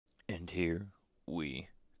And here we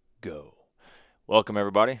go. Welcome,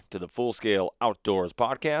 everybody, to the Full Scale Outdoors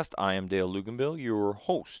Podcast. I am Dale Luganbill, your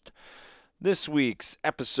host. This week's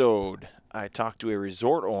episode, I talked to a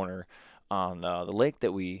resort owner on the lake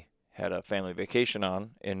that we had a family vacation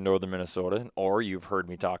on in northern Minnesota, or you've heard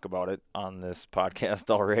me talk about it on this podcast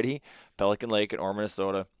already, Pelican Lake in Orr,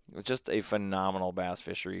 Minnesota. It was just a phenomenal bass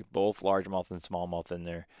fishery, both largemouth and smallmouth in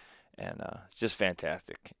there, and just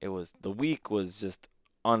fantastic. The week was just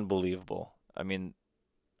unbelievable. I mean,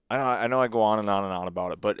 I know I go on and on and on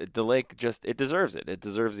about it, but the lake it deserves it. It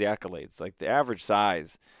deserves the accolades. Like the average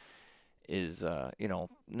size is, in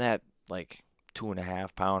that like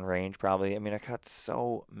 2.5 pound range probably. I mean, I caught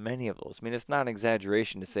so many of those. I mean, it's not an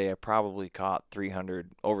exaggeration to say I probably caught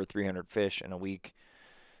over 300 fish in a week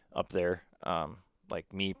up there.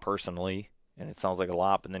 Like me personally, and it sounds like a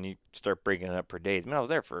lot, but then you start breaking it up per day. I mean, I was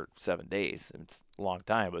there for 7 days. It's a long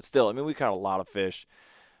time, but still, I mean, we caught a lot of fish.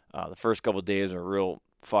 The first couple of days were real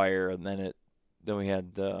fire, and then we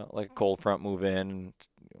had like a cold front move in, and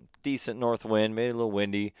decent north wind, made it a little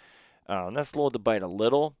windy, and that slowed the bite a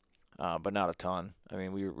little, but not a ton. I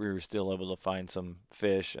mean, we were still able to find some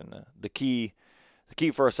fish, and the key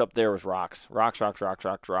for us up there was rocks,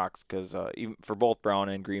 because even for both brown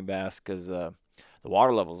and green bass, because the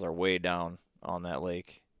water levels are way down on that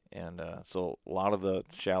lake, and so a lot of the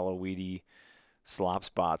shallow, weedy slop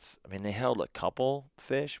spots. I mean, they held a couple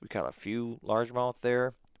fish. We caught a few largemouth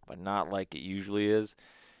there, but not like it usually is.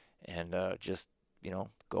 And just,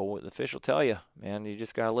 go with the fish will tell you, man. You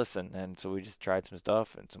just got to listen. And so we just tried some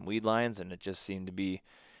stuff and some weed lines, and it just seemed to be,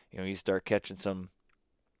 you start catching some,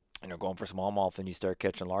 going for smallmouth, and you start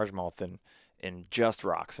catching largemouth and just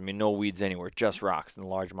rocks. I mean, no weeds anywhere, just rocks. And the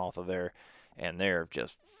largemouth are there, and they're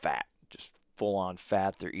just fat, just full on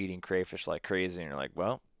fat. They're eating crayfish like crazy, and you're like,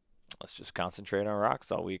 well, let's just concentrate on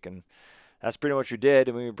rocks all week. And that's pretty much what we did.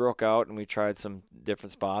 And we broke out and we tried some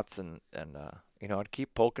different spots, and I'd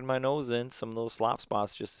keep poking my nose in some of those slop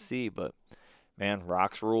spots just to see. But man,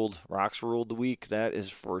 rocks ruled the week, that is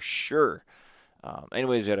for sure.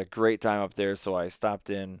 Anyways, we had a great time up there, so I stopped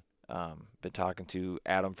in. Been talking to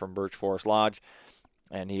Adam from Birch Forest Lodge,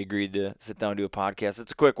 and he agreed to sit down and do a podcast.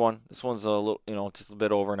 It's a quick one. This one's a little, just a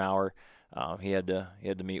bit over an hour. He had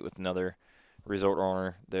to meet with another resort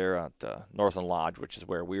owner there at Northern Lodge, which is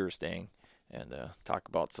where we were staying, and talk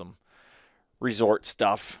about some resort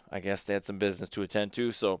stuff. I guess they had some business to attend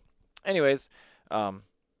to. So anyways,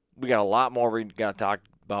 we got a lot more we got to talk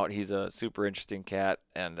about. He's a super interesting cat,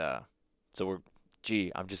 and so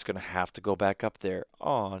I'm just going to have to go back up there.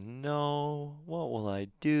 Oh no, what will I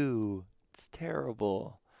do? It's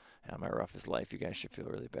terrible. Yeah, my roughest life. You guys should feel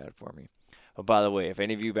really bad for me. But by the way, if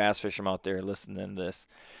any of you bass fishermen out there listening to this,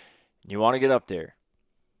 you want to get up there,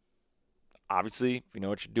 obviously, if you know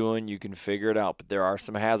what you're doing, you can figure it out. But there are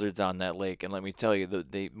some hazards on that lake. And let me tell you,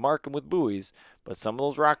 they mark them with buoys, but some of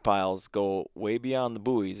those rock piles go way beyond the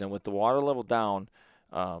buoys. And with the water level down,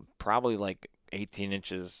 probably like 18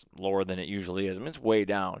 inches lower than it usually is. I mean, it's way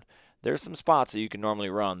down. There's some spots that you can normally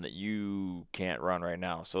run that you can't run right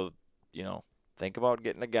now. So, think about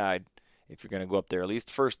getting a guide if you're going to go up there. At least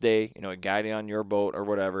the first day, a guide on your boat or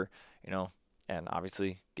whatever, and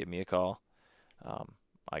obviously give me a call.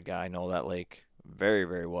 I know that lake very,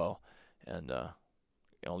 very well, and at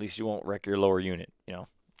least you won't wreck your lower unit,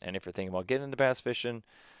 And if you're thinking about getting into bass fishing,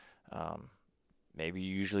 maybe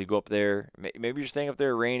you usually go up there. Maybe you're staying up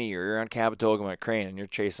there rainy, or you're on Cabatoga at Crane and you're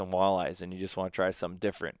chasing walleyes and you just want to try something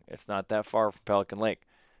different. It's not that far from Pelican Lake.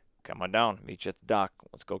 Come on down, meet you at the dock.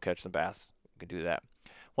 Let's go catch some bass. We can do that.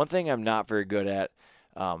 One thing I'm not very good at,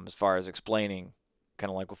 as far as explaining,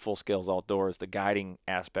 kind of like with Full Scales Outdoors, the guiding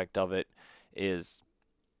aspect of it is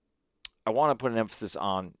I want to put an emphasis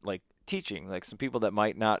on like teaching, like some people that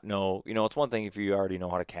might not know, it's one thing if you already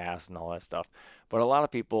know how to cast and all that stuff, but a lot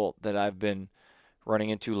of people that I've been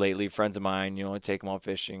running into lately, friends of mine, I take them out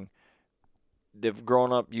fishing, they've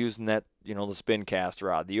grown up using that, the spin cast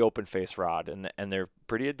rod, the open face rod, and they're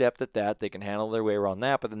pretty adept at that. They can handle their way around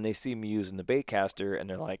that, but then they see me using the bait caster and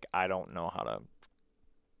they're like, I don't know how to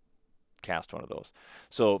cast one of those.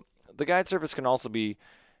 So the guide service can also be,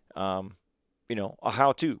 a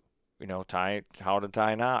how-to, how to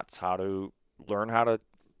tie knots, how to learn how to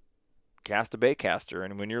cast a bait caster.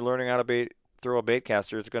 And when you're learning how to throw a bait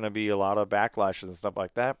caster, it's going to be a lot of backlashes and stuff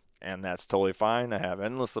like that. And that's totally fine. I have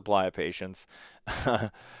endless supply of patience.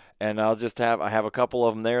 And I have a couple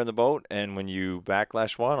of them there in the boat. And when you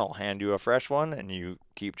backlash one, I'll hand you a fresh one and you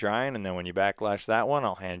keep trying. And then when you backlash that one,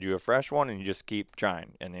 I'll hand you a fresh one and you just keep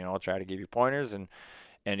trying. And, I'll try to give you pointers and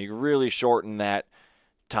you really shorten that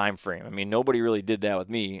time frame. I mean, nobody really did that with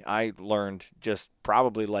me. I learned just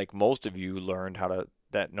probably like most of you learned how to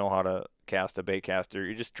that know how to cast a bait caster,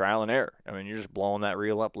 you're just trial and error. I mean, you're just blowing that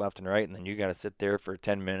reel up left and right, and then you got to sit there for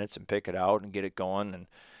 10 minutes and pick it out and get it going. And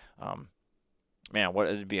man, what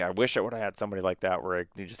it'd be! I wish I would have had somebody like that where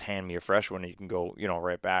you just hand me a fresh one and you can go,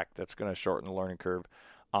 right back. That's going to shorten the learning curve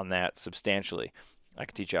on that substantially. I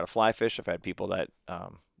can teach you how to fly fish. I've had people that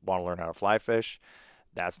want to learn how to fly fish.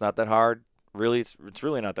 That's not that hard. Really, it's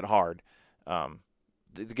really not that hard.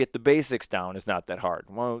 To get the basics down is not that hard.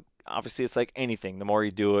 Well, obviously, it's like anything. The more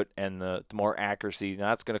you do it and the more accuracy,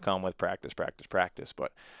 that's going to come with practice.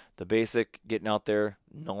 But the basic, getting out there,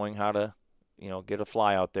 knowing how to, get a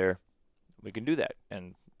fly out there, we can do that.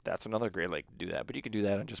 And that's another great lake to do that. But you can do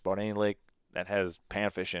that on just about any lake that has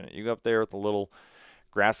panfish in it. You go up there with a little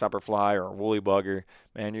grasshopper fly or a woolly bugger,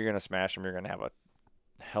 man, you're going to smash them. You're going to have a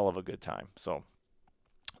hell of a good time. So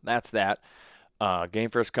that's that. Game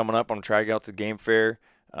Fair's coming up. I'm going to try to get out to the Game Fair.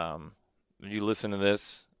 You listen to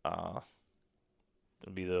this, it'll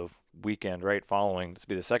be the weekend right following. This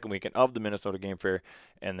will be the second weekend of the Minnesota Game Fair.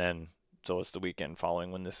 And then, so it's the weekend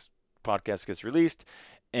following when this podcast gets released.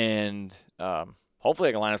 And hopefully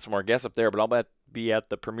I can line up some more guests up there, but I'll be at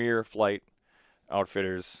the Premier Flight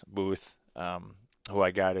Outfitters booth, who I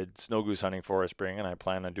guided snow goose hunting for this spring, and I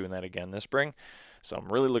plan on doing that again this spring. So I'm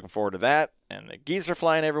really looking forward to that. And the geese are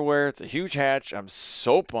flying everywhere. It's a huge hatch. I'm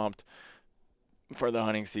so pumped for the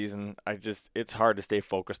hunting season. It's hard to stay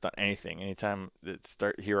focused on anything. Anytime I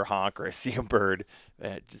hear a honk or I see a bird,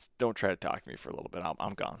 just don't try to talk to me for a little bit.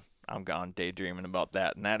 I'm gone. I'm gone daydreaming about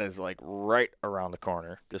that. And that is like right around the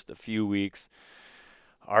corner. Just a few weeks.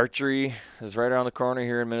 Archery is right around the corner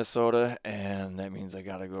here in Minnesota. And that means I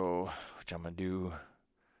got to go, which I'm going to do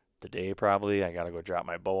today probably. I got to go drop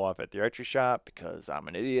my bow off at the archery shop because I'm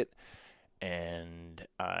an idiot. And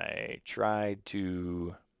I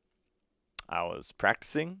was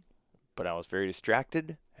practicing, but I was very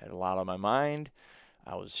distracted, had a lot on my mind.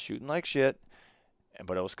 I was shooting like shit,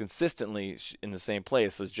 but I was consistently in the same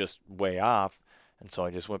place. It was just way off. And so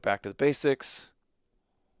I just went back to the basics,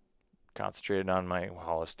 concentrated on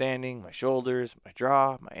how I was standing, my shoulders, my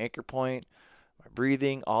draw, my anchor point, my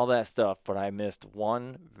breathing, all that stuff. But I missed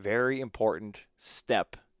one very important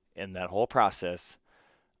step in that whole process.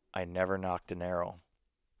 I never nocked an arrow.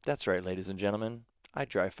 That's right, ladies and gentlemen. I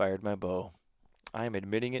dry fired my bow. I am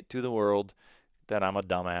admitting it to the world that I'm a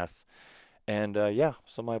dumbass. And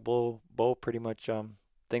so my bow pretty much,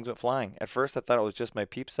 things went flying. At first I thought it was just my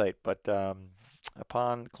peep sight, but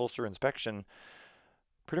upon closer inspection,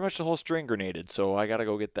 pretty much the whole string grenaded. So I got to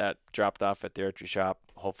go get that dropped off at the archery shop.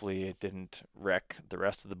 Hopefully it didn't wreck the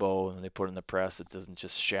rest of the bow. And when they put it in the press, it doesn't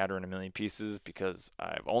just shatter in a million pieces because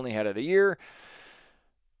I've only had it a year.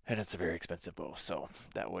 And it's a very expensive bow. So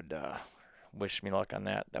that would... wish me luck on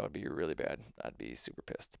that. That would be really bad. I'd be super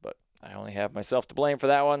pissed. But I only have myself to blame for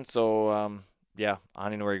that one. So, I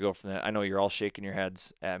don't know where you go from that. I know you're all shaking your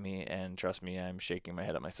heads at me. And trust me, I'm shaking my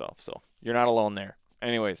head at myself. So you're not alone there.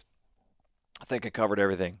 Anyways, I think I covered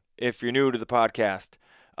everything. If you're new to the podcast,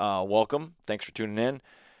 welcome. Thanks for tuning in.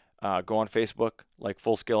 Go on Facebook, like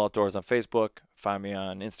Full Scale Outdoors on Facebook. Find me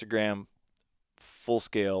on Instagram, Full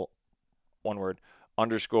Scale, one word,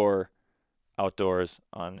 _outdoors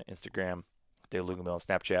on Instagram. Dale Luganville on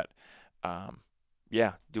Snapchat.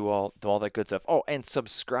 Do all that good stuff. Oh, and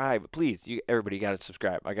subscribe, please. Everybody got to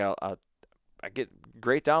subscribe. I get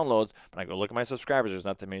great downloads, but I go look at my subscribers. There's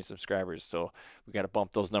not that many subscribers, so we got to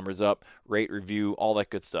bump those numbers up. Rate, review, all that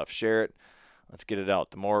good stuff. Share it. Let's get it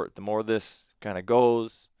out. The more this kind of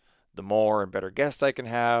goes, the more and better guests I can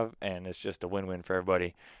have, and it's just a win-win for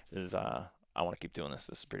everybody. I want to keep doing this.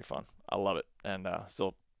 This is pretty fun. I love it, and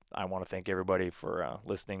so. I want to thank everybody for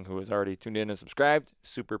listening who has already tuned in and subscribed.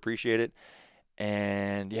 Super appreciate it.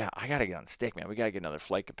 And, I got to get on stick, man. We got to get another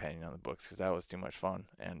flight companion on the books because that was too much fun.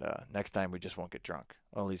 And next time we just won't get drunk.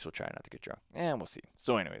 Well, at least we'll try not to get drunk. And we'll see.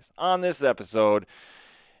 So anyways, on this episode,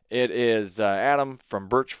 it is Adam from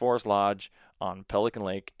Birch Forest Lodge on Pelican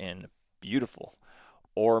Lake in beautiful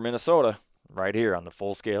Orr, Minnesota, right here on the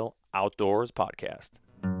Full Scale Outdoors podcast.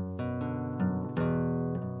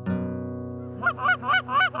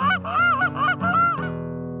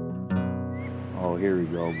 Oh, here we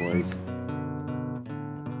go, boys.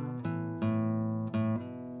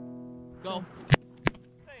 Go.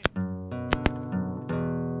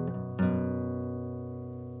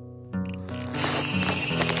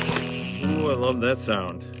 Ooh, I love that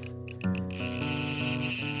sound.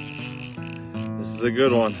 This is a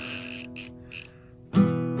good one.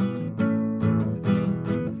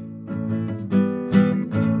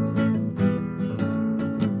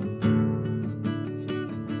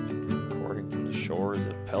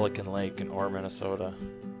 Pelican Lake in Orr, Minnesota,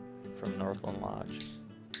 from Northland Lodge.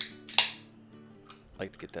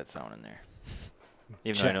 like to get that sound in there.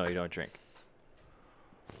 Even Check. though I know you don't drink.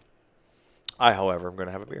 I, however, am going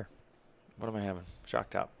to have a beer. What am I having? Shock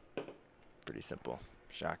top. Pretty simple.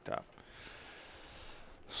 Shock top.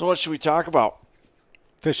 So what should we talk about?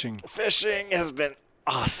 Fishing. Fishing has been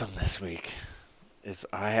awesome this week.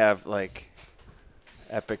 I have like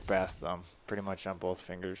epic bass thumb pretty much on both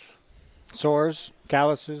fingers. Sores,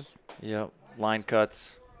 calluses. Yep. Line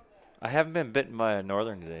cuts. I haven't been bitten by a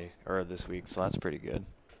northern today or this week, so that's pretty good.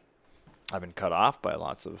 I've been cut off by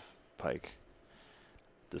lots of pike.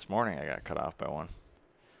 This morning I got cut off by one.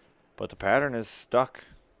 But the pattern is stuck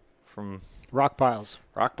from Rock piles.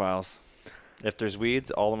 rock piles. If there's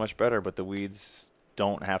weeds, all the much better, but the weeds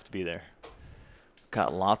don't have to be there.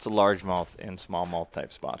 Got lots of largemouth and smallmouth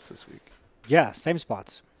type spots this week. Yeah, same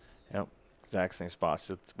spots. Yep, exact same spots,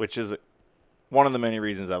 which is one of the many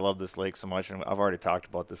reasons I love this lake so much. And I've already talked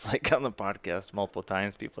about this lake on the podcast multiple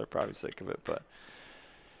times. People are probably sick of it, but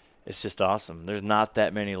it's just awesome. There's not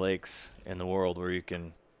that many lakes in the world where you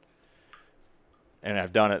can, and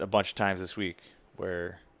I've done it a bunch of times this week,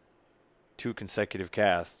 where 2 consecutive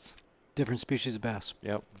casts. Different species of bass.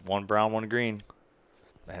 Yep, one brown, one green,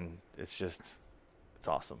 and it's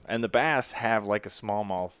awesome. And the bass have like a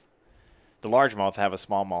smallmouth. The largemouth have a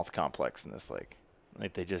smallmouth complex in this lake.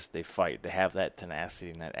 Like they fight. They have that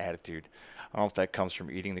tenacity and that attitude. I don't know if that comes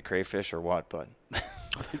from eating the crayfish or what, but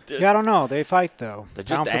Yeah, I don't know. They fight, though. they're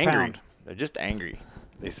just Pound for angry. pound. They're just angry.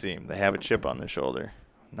 They seem. They have a chip on their shoulder.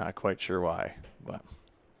 Not quite sure why, but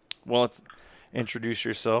well, let's introduce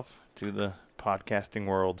yourself to the podcasting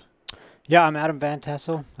world. Yeah, I'm Adam Van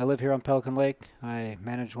Tassel. I live here on Pelican Lake. I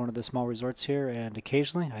manage one of the small resorts here, and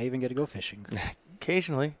occasionally I even get to go fishing.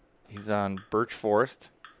 Occasionally, he's on Birch Forest,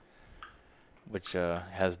 which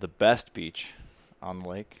has the best beach on the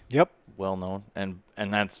lake. Yep. Well known, and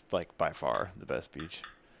that's like by far the best beach.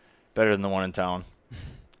 Better than the one in town,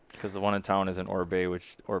 because the one in town is in Orbay,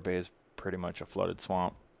 which Orbay is pretty much a flooded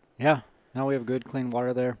swamp. Yeah. Now we have good, clean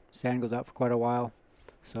water there. Sand goes out for quite a while.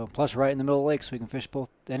 So, plus right in the middle of the lake, so we can fish both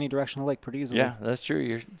any direction of the lake pretty easily. Yeah, that's true.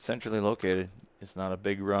 You're centrally located. It's not a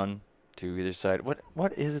big run to either side.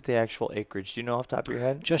 What is the actual acreage? Do you know off the top of your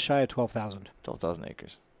head? Just shy of 12,000. 12,000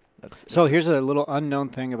 acres. So here's a little unknown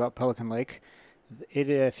thing about Pelican Lake.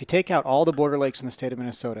 If you take out all the border lakes in the state of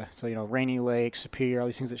Minnesota, so, Rainy Lake, Superior, all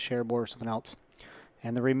these things that share a border or something else,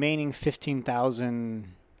 and the remaining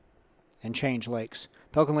 15,000 and change lakes,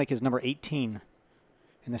 Pelican Lake is number 18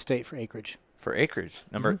 in the state for acreage. For acreage,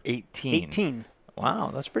 number 18. 18.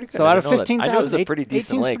 Wow, that's pretty good. So I out of didn't know that. 15,000, I know it's a pretty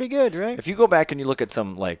decent 18's lake. pretty good, right? If you go back and you look at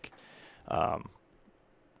some like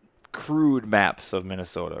crude maps of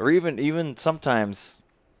Minnesota, or even sometimes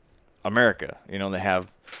America, they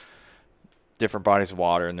have different bodies of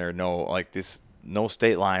water, and there are no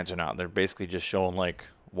state lines are not. They're basically just showing like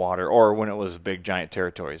water, or when it was big giant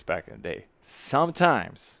territories back in the day.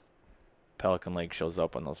 Sometimes Pelican Lake shows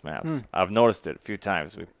up on those maps. I've noticed it a few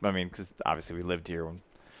times. Because obviously we lived here.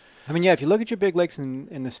 Yeah, if you look at your big lakes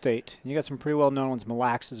in the state, you got some pretty well-known ones. Mille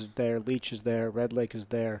Lacs is there, Leech is there, Red Lake is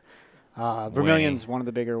there. Vermilion's one of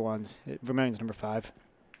the bigger ones. Vermilion's number 5.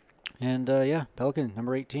 And, Pelican,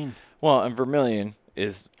 number 18. Well, and Vermilion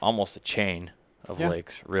is almost a chain of Yeah.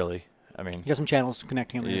 lakes, really. You got some channels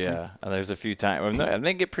connecting them. and everything. Yeah, and there's a few times, and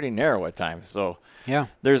they get pretty narrow at times. So Yeah.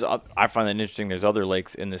 I find that interesting. There's other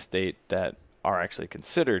lakes in the state that are actually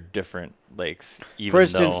considered different lakes, even For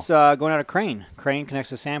instance, though. going out of Crane. Crane connects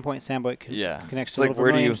to Sandpoint. Sandpoint Yeah. connects It's to like, Little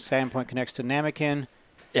where do Vermilion. you- Sandpoint connects to Namakin.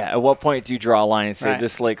 Yeah, at what point do you draw a line and say Right.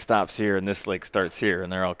 this lake stops here and this lake starts here,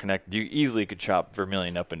 and they're all connected? You easily could chop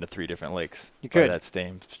Vermilion up into 3 different lakes. You by could. that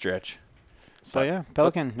same stretch. So, yeah,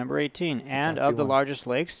 Pelican, number 18. And That'd of be the one. largest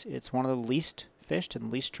lakes, it's one of the least fished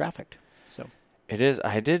and least trafficked. So, It is.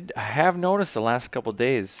 I have noticed the last couple of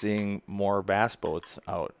days seeing more bass boats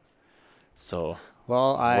out. So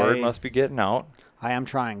well, word must be getting out. I am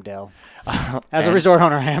trying, Dale. As a And- resort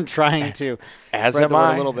owner, I am trying to As spread am the word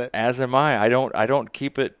I. a little bit. As am I. I don't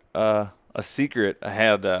keep it a secret.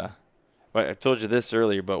 I told you this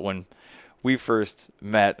earlier, but when we first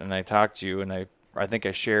met and I talked to you, and I think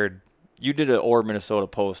I shared, you did an Orr, Minnesota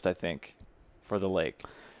post, I think, for the lake.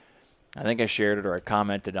 I think I shared it or I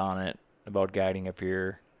commented on it about guiding up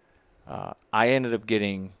here. I ended up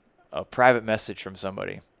getting a private message from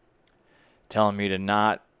somebody telling me to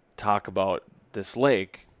not talk about this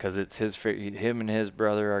lake because it's him and his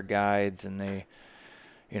brother are guides, and they,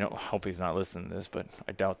 hope he's not listening to this, but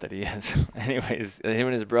I doubt that he is. Anyways, him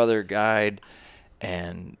and his brother guide,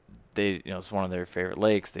 and they, it's one of their favorite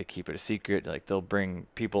lakes. They keep it a secret. Like, they'll bring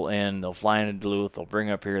people in, they'll fly into Duluth, they'll bring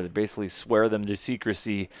up here, they basically swear them to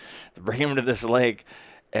secrecy to bring them to this lake.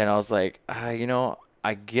 And I was like,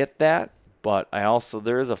 I get that, but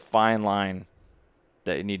there is a fine line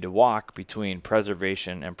that you need to walk between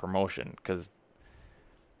preservation and promotion, because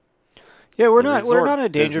Yeah, we're the not in a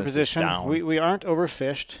danger business is position. down. We aren't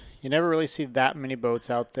overfished. You never really see that many boats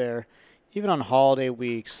out there. Even on holiday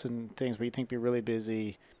weeks and things where you think be really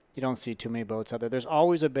busy, you don't see too many boats out there. There's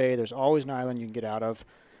always a bay. There's always an island you can get out of.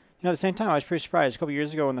 You know, at the same time, I was pretty surprised. A couple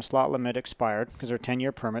years ago when the slot limit expired, because they're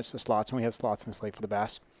 10-year permits, the slots, and we had slots in this lake for the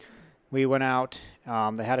bass. We went out.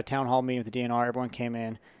 They had a town hall meeting with the DNR. Everyone came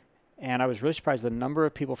in. And I was really surprised the number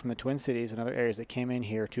of people from the Twin Cities and other areas that came in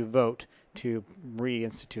here to vote to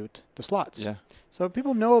reinstitute the slots. Yeah. So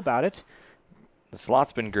people know about it. The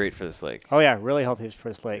slot's been great for this lake. Oh, yeah, really healthy for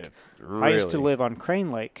this lake. It's I used to really- live on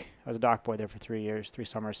Crane Lake. I was a dock boy there for 3 years, 3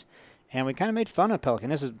 summers. And we kind of made fun of Pelican.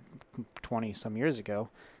 This is 20-some years ago.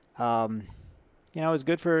 You know, it was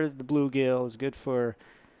good for the bluegill. It was good for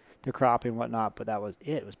the crappie and whatnot, but that was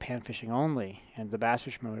it. It was pan fishing only. And the bass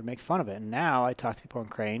fishermen would make fun of it. And now I talk to people on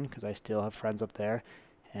Crane because I still have friends up there.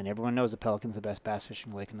 And everyone knows the Pelican's the best bass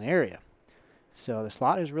fishing lake in the area. So the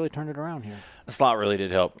slot has really turned it around here. The slot really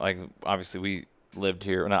did help. Like, obviously, we lived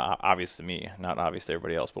here. Not obvious to me, not obvious to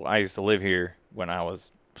everybody else, but I used to live here when I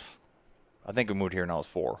think we moved here when I was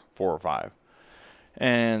 4 or 5.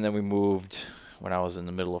 And then we moved when I was in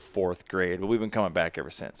the middle of 4th grade. But we've been coming back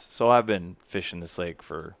ever since. So I've been fishing this lake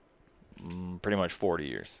for pretty much 40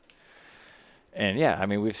 years. And, yeah, I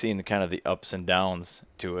mean, we've seen the kind of the ups and downs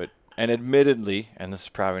to it. And admittedly, and this is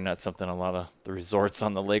probably not something a lot of the resorts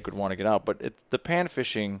on the lake would want to get out, but the pan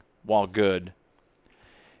fishing, while good,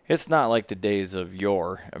 it's not like the days of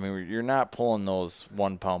yore. I mean, you're not pulling those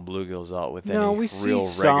 1-pound bluegills out with No, any we see real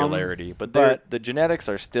some, regularity. But the genetics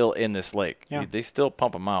are still in this lake. Yeah. They still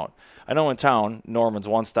pump them out. I know in town, Norman's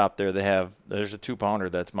one stop there, there's a 2-pounder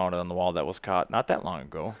that's mounted on the wall that was caught not that long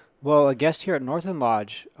ago. Well, a guest here at Northern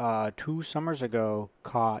Lodge 2 summers ago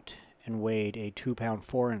caught and weighed a 2-pound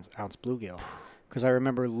 4-ounce bluegill. Because I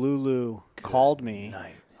remember Lulu called me.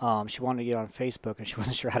 She wanted to get on Facebook, and she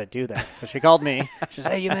wasn't sure how to do that. So she called me. She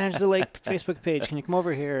says, "Hey, you manage the lake Facebook page. Can you come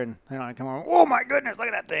over here?" And I come over. Oh, my goodness, look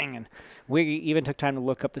at that thing. And we even took time to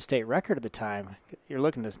look up the state record at the time. You're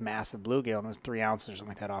looking at this massive bluegill, and it was 3 ounces or something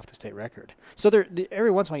like that off the state record. So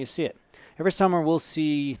every once in a while you see it. Every summer we'll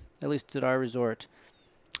see, at least at our resort,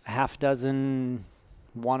 a half dozen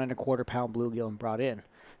 1.25-pound bluegill brought in.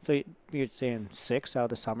 So you're saying 6 out of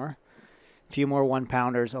the summer. A few more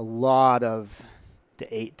 1-pounders, a lot of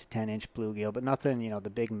the 8 to 10-inch bluegill, but nothing, the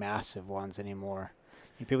big massive ones anymore.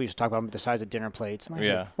 People used to talk about them the size of dinner plates.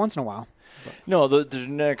 Yeah. Once in a while. But. No, the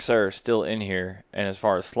genetics are still in here, and as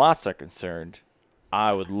far as slots are concerned,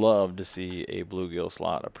 I would love to see a bluegill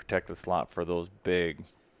slot, a protected slot for those big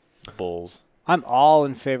bulls. I'm all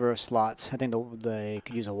in favor of slots. I think they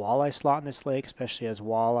could use a walleye slot in this lake, especially as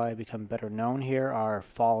walleye become better known here. Our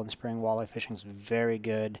fall and spring walleye fishing is very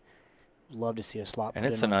good. Love to see a slot. And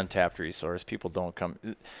it's an untapped resource. People don't come.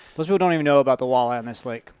 Those people don't even know about the walleye on this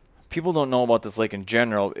lake. People don't know about this lake in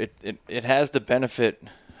general. It has the benefit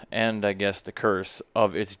and, I guess, the curse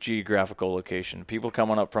of its geographical location. People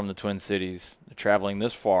coming up from the Twin Cities, traveling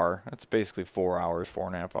this far, that's basically 4 hours,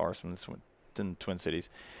 4.5 hours from the Twin Cities.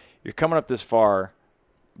 You're coming up this far,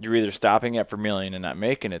 you're either stopping at Vermilion and not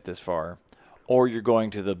making it this far, or you're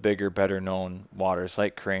going to the bigger, better-known waters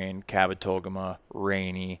like Crane, Cabotogama,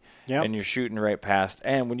 Rainy, and you're shooting right past.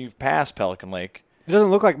 And when you've passed Pelican Lake, it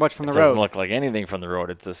doesn't look like much from the road. It doesn't look like anything from the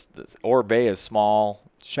road. It's just Ore Bay is small,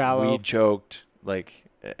 shallow, weed-choked. Like,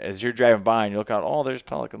 as you're driving by and you look out, oh, there's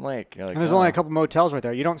Pelican Lake. You're like, and there's only a couple motels right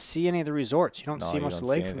there. You don't see any of the resorts. You don't see you most of don't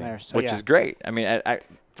the lake see from there. So which is great. I mean,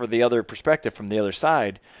 for the other perspective, from the other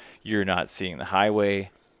side, you're not seeing the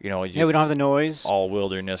highway. We don't have the noise. All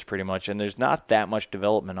wilderness, pretty much, and there's not that much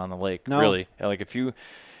development on the lake, no. really. Like if you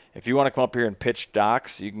want to come up here and pitch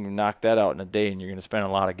docks, you can knock that out in a day, and you're going to spend a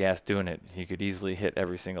lot of gas doing it. You could easily hit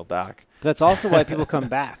every single dock. But that's also why people come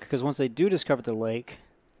back, because once they do discover the lake,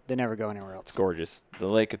 they never go anywhere else. It's gorgeous. The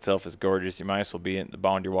lake itself is gorgeous. You might as well be in the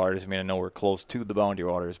boundary waters. I mean, I know we're close to the boundary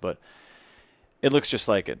waters, but it looks just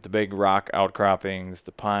like it. The big rock outcroppings,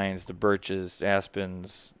 the pines, the birches,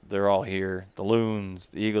 aspens, they're all here. The loons,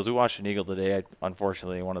 the eagles. We watched an eagle today.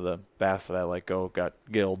 Unfortunately, one of the bass that I let go got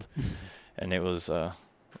gilled, and it was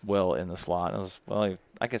well in the slot. It was,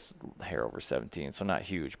 I guess hair over 17, so not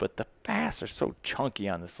huge. But the bass are so chunky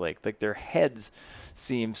on this lake. Like their heads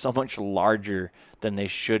seem so much larger than they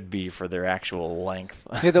should be for their actual length.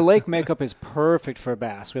 Yeah, the lake makeup is perfect for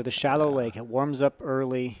bass. We have the shallow lake. It warms up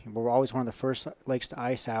early. We're always one of the first lakes to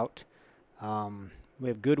ice out. We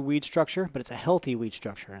have good weed structure, but it's a healthy weed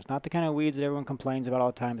structure. It's not the kind of weeds that everyone complains about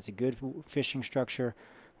all the time. It's a good fishing structure.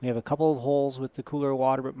 We have a couple of holes with the cooler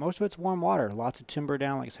water, but most of it's warm water. Lots of timber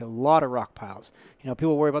down, like I said, a lot of rock piles.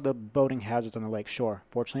 People worry about the boating hazards on the lake shore.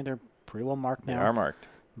 Fortunately, they're pretty well marked now. They are marked.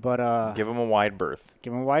 But give them a wide berth.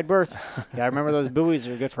 Give them a wide berth. Yeah, I remember those buoys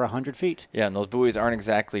are good for 100 feet. Yeah, and those buoys aren't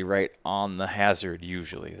exactly right on the hazard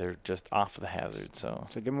usually. They're just off the hazard. So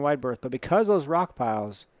give them a wide berth. But because those rock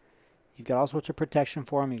piles, you've got all sorts of protection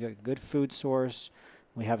for them. You've got a good food source.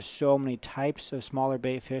 We have so many types of smaller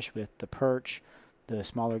bait fish with the perch, the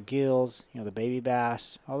smaller gills, the baby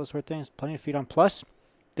bass, all those sort of things. Plenty to feed on. Plus,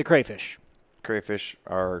 the crayfish. Crayfish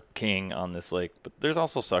are king on this lake, but there's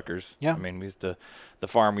also suckers. Yeah. I mean, the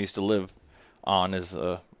farm we used to live on is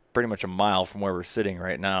pretty much a mile from where we're sitting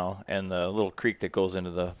right now, and the little creek that goes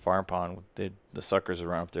into the farm pond, the suckers would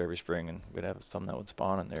run up there every spring, and we'd have some that would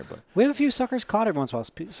spawn in there. But we have a few suckers caught every once in a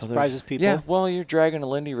while. Surprises people. Yeah, well, you're dragging a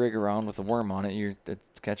Lindy rig around with a worm on it.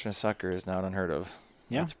 Catching a sucker is not unheard of.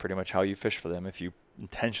 Yeah. That's pretty much how you fish for them. If you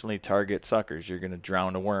intentionally target suckers, you're going to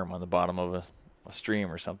drown a worm on the bottom of a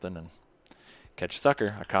stream or something and catch a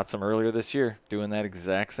sucker. I caught some earlier this year doing that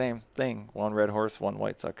exact same thing. One red horse, one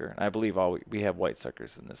white sucker. I believe we have white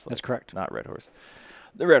suckers in this lake. That's correct. Not red horse.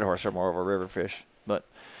 The red horse are more of a river fish. But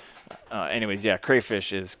anyways, yeah,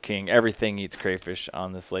 crayfish is king. Everything eats crayfish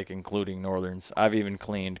on this lake, including northerns. I've even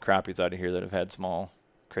cleaned crappies out of here that have had small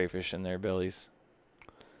crayfish in their bellies.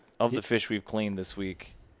 Of the fish we've cleaned this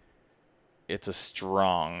week, it's a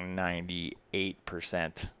strong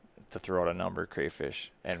 98%. To throw out a number,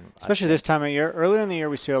 crayfish, and especially this time of year. Earlier in the year,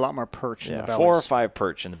 we see a lot more perch in the bellies. 4 or 5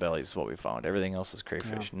 perch in the bellies is what we found. Everything else is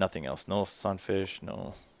crayfish. Yeah. Nothing else. No sunfish.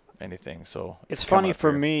 No anything. So it's funny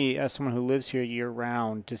for me as someone who lives here year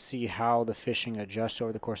round to see how the fishing adjusts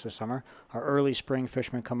over the course of the summer. Our early spring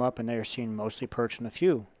fishermen come up and they are seeing mostly perch and a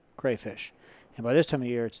few crayfish, and by this time of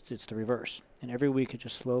year, it's the reverse. And every week it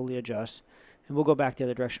just slowly adjusts. And we'll go back the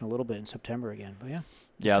other direction a little bit in September again. But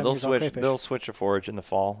yeah, they'll switch a forage in the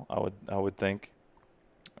fall. I would think.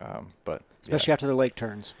 But especially after the lake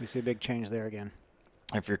turns, we see a big change there again.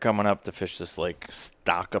 If you're coming up to fish this lake,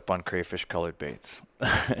 stock up on crayfish colored baits.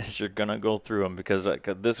 You're gonna go through them because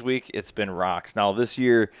this week it's been rocks. Now this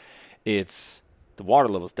year, it's the water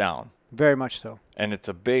level's down. Very much so. And it's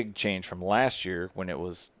a big change from last year when it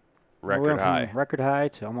was record high. From record high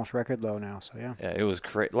to almost record low now. So yeah. Yeah, it was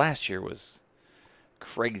last year was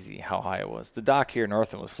crazy how high it was. The dock here in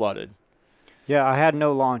Northland was flooded. Yeah, I had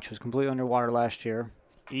no launch. It was completely underwater last year.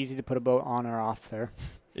 Easy to put a boat on or off there.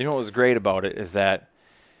 You know what was great about it is that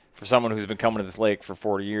for someone who's been coming to this lake for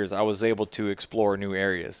 40 years, I was able to explore new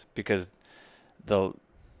areas because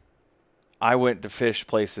I went to fish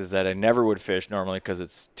places that I never would fish normally because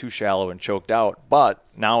it's too shallow and choked out. But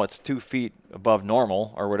now it's 2 feet above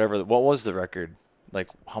normal or whatever. What was the record? Like,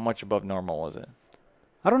 how much above normal was it?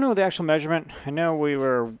 I don't know the actual measurement. I know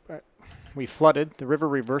we flooded. The river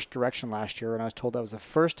reversed direction last year, and I was told that was the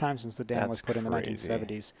first time since the dam was put in the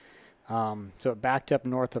 1970s. So it backed up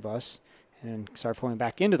north of us and started flowing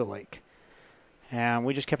back into the lake. And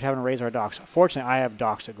we just kept having to raise our docks. Fortunately, I have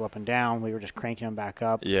docks that go up and down. We were just cranking them back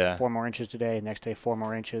up. Yeah. 4 more inches today. Next day, 4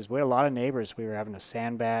 more inches. We had a lot of neighbors. We were having to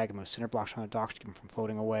sandbag and move cinder blocks on the docks to keep them from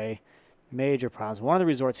floating away. Major problems. One of the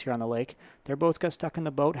resorts here on the lake, their boats got stuck in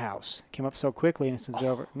the boathouse. Came up so quickly, and since it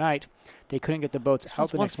was overnight, they couldn't get the boats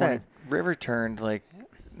out the next morning. Once that river turned,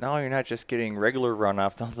 now you're not just getting regular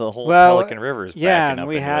runoff. The whole Pelican River is backing up. Yeah, and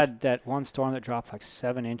we had that one storm that dropped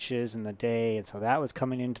 7 inches in the day, and so that was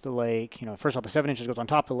coming into the lake. First off, the 7 inches goes on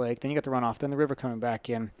top of the lake, then you get the runoff, then the river coming back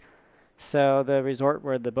in. So the resort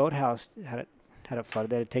where the boathouse had it flooded,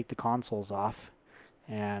 they had to take the consoles off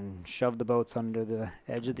and shove the boats under the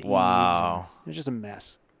edge of the eaves. Wow. It was just a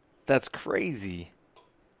mess. That's crazy.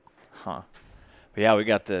 Huh. But yeah, we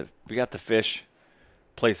got to fish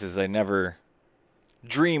places I never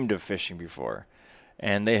dreamed of fishing before.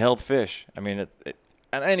 And they held fish. I mean,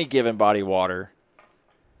 on any given body of water,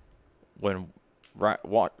 when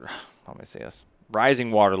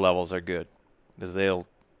rising water levels are good. Because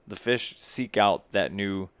the fish seek out that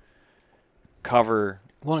new cover.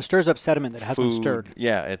 Well, it stirs up sediment that hasn't been stirred.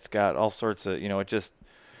 Yeah, it's got all sorts of, it just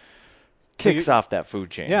kicks off that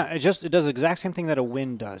food chain. Yeah, it does the exact same thing that a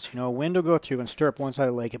wind does. A wind will go through and stir up one side of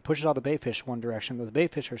the lake. It pushes all the bait fish one direction. Those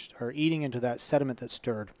bait fish are eating into that sediment that's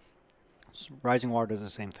stirred. Rising water does the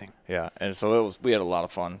same thing. Yeah, and so we had a lot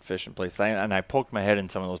of fun fishing places. And I poked my head in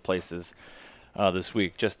some of those places this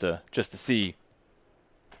week just to see.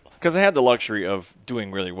 Because I had the luxury of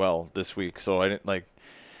doing really well this week, so I didn't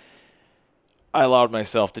I allowed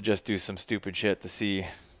myself to just do some stupid shit to see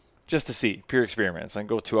pure experiments. I can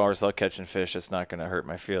go 2 hours without catching fish. It's not going to hurt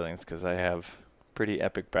my feelings because I have pretty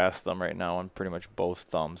epic bass thumb right now on pretty much both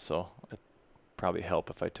thumbs, so I probably help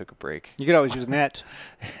if I took a break. You could always use a net.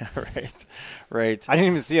 Right. I didn't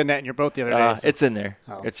even see a net in your boat the other day. So. It's in there.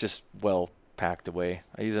 Oh. It's just well packed away.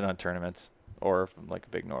 I use it on tournaments or like a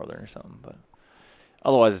big northern or something, but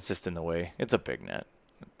otherwise it's just in the way. It's a big net.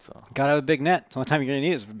 Gotta have a big net. It's the only time you're gonna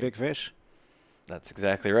need it is for big fish. That's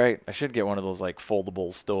exactly right. I should get one of those like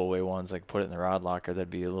foldable stowaway ones, like put it in the rod locker. That'd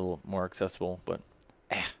be a little more accessible, but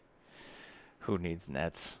who needs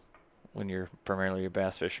nets when you're primarily a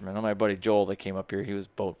bass fisherman? Oh, my buddy Joel that came up here, he was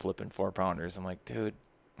boat flipping 4-pounders. I'm like, dude,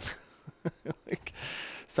 like,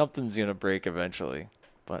 something's going to break eventually.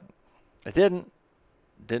 But it didn't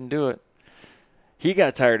do it. He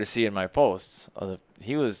got tired of seeing my posts.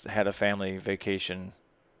 He had a family vacation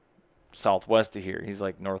southwest of here. He's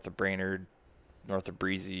like north of Brainerd, north of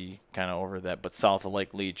Breezy, kind of over that, but south of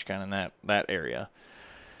Lake Leech, kind of that area.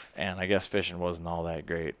 And I guess fishing wasn't all that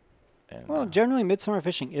great. And, well, generally midsummer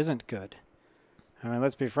fishing isn't good. I mean,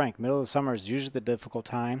 let's be frank. Middle of the summer is usually the difficult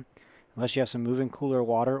time, unless you have some moving cooler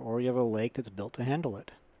water or you have a lake that's built to handle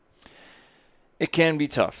it. It can be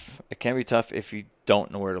tough. It can be tough if you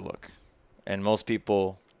don't know where to look. And most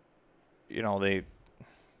people, they're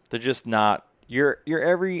just not. Your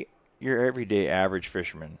everyday average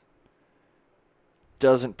fisherman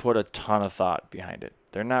doesn't put a ton of thought behind it.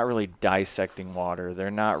 They're not really dissecting water.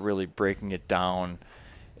 They're not really breaking it down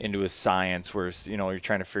into a science where, you're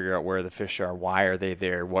trying to figure out where the fish are, why are they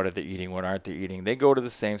there, what are they eating, what aren't they eating. They go to the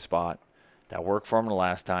same spot that worked for them the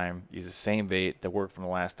last time, use the same bait that worked from the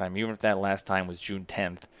last time, even if that last time was June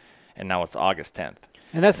 10th and now it's August 10th.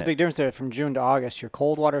 And that's the big difference there from June to August. Your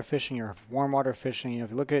cold water fishing, your warm water fishing, if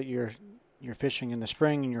you look at your fishing in the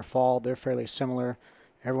spring and your fall, they're fairly similar.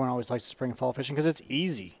 Everyone always likes spring and fall fishing because it's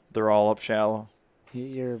easy. They're all up shallow.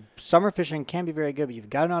 Your summer fishing can be very good, but you've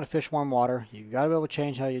got to know how to fish warm water. You've got to be able to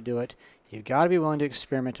change how you do it. You've got to be willing to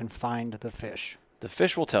experiment and find the fish. The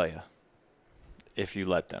fish will tell you if you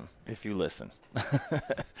let them, if you listen. And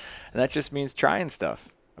that just means trying stuff.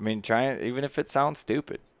 I mean, trying, even if it sounds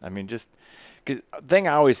stupid. I mean, just, cause the thing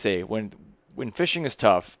I always say, when fishing is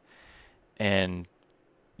tough and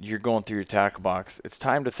you're going through your tackle box, it's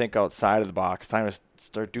time to think outside of the box, time to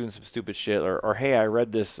start doing some stupid shit, or hey, I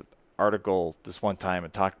read this article this one time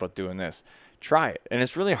and talked about doing this. Try it. And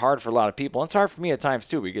it's really hard for a lot of people. And it's hard for me at times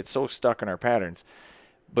too. We get so stuck in our patterns.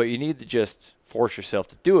 But you need to just force yourself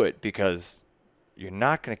to do it because you're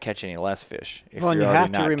not going to catch any less fish if you're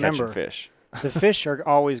already not catching fish. The fish are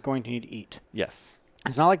always going to need to eat. Yes.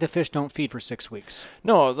 It's not like the fish don't feed for 6 weeks.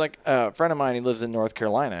 No, it was like a friend of mine, he lives in North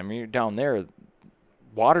Carolina. I mean, you're down there,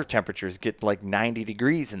 water temperatures get like 90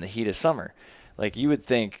 degrees in the heat of summer. Like you would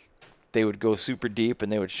think they would go super deep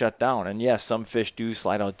and they would shut down. And yes, some fish do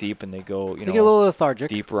slide out deep and they go, they get a little lethargic.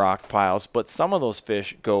 Deep rock piles. But some of those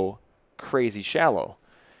fish go crazy shallow.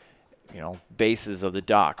 Bases of the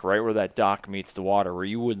dock, right where that dock meets the water, where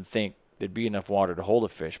you wouldn't think there'd be enough water to hold a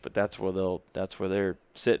fish, but that's where they're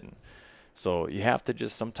sitting. So you have to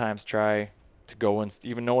just sometimes try to go and,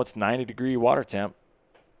 even though it's 90-degree water temp,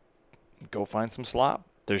 go find some slop.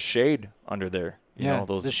 There's shade under there.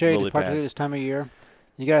 Those the shade, lily particularly pads. this time of year.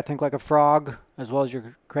 You got to think like a frog as well as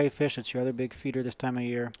your crayfish. It's your other big feeder this time of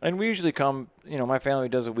year. And we usually come, my family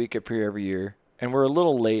does a week up here every year, and we're a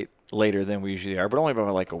little later than we usually are, but only by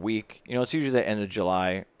like a week. It's usually the end of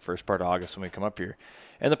July, first part of August when we come up here.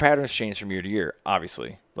 And the patterns change from year to year,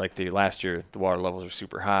 obviously. Like last year, the water levels are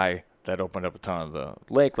super high. That opened up a ton of the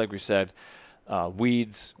lake, like we said.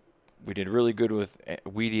 Weeds, we did really good with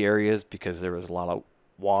weedy areas because there was a lot of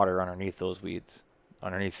water underneath those weeds.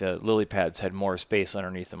 Underneath the lily pads had more space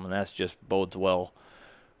underneath them, and that's just bodes well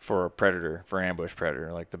for a predator, for ambush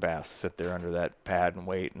predator, like the bass sit there under that pad and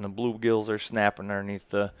wait, and the bluegills are snapping underneath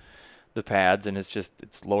the pads, and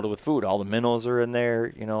it's loaded with food. All the minnows are in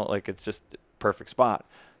there, like it's just a perfect spot.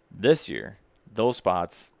 This year, those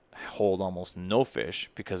spots hold almost no fish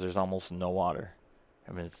because there's almost no water.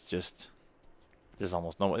 I mean, there's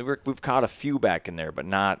almost no. We've caught a few back in there, but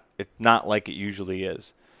it's not like it usually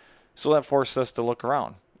is. So that forced us to look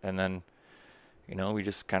around, and then, we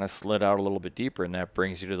just kind of slid out a little bit deeper, and that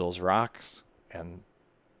brings you to those rocks. And,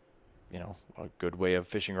 a good way of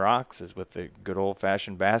fishing rocks is with the good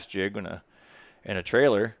old-fashioned bass jig and a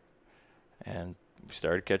trailer. And we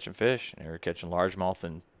started catching fish, and we were catching largemouth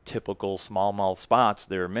in typical smallmouth spots.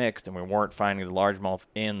 They were mixed, and we weren't finding the largemouth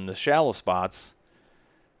in the shallow spots.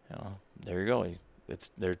 There you go.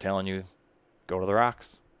 They're telling you, go to the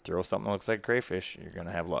rocks, throw something that looks like crayfish, you're going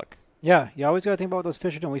to have luck. Yeah, you always got to think about what those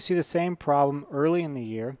fish are doing. We see the same problem early in the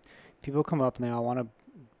year. People come up and they all want to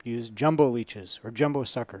use jumbo leeches or jumbo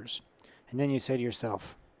suckers. And then you say to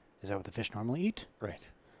yourself, is that what the fish normally eat? Right.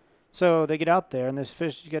 So they get out there, and this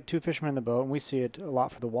fish, you got two fishermen in the boat, and we see it a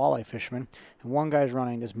lot for the walleye fishermen. And one guy's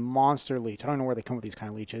running this monster leech. I don't know where they come with these kind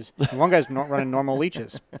of leeches. And one guy's running normal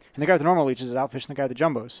leeches. And the guy with the normal leeches is out fishing the guy with the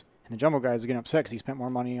jumbos. And the jumbo guy is getting upset because he spent more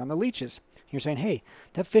money on the leeches. And you're saying, hey,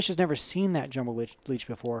 that fish has never seen that jumbo leech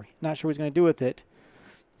before. Not sure what he's going to do with it.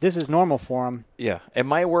 This is normal for him. Yeah, it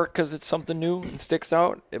might work because it's something new and sticks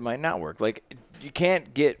out. It might not work. Like, you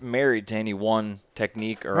can't get married to any one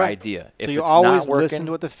technique or idea. If so you it's always not working, listen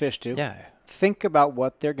to what the fish do. Yeah. Think about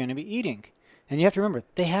what they're going to be eating. And you have to remember,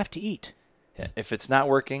 they have to eat. Yeah, if it's not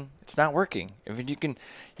working, it's not working. I mean,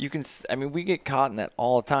 I mean, we get caught in that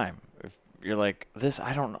all the time. If you're like,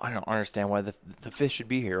 I don't understand why the fish should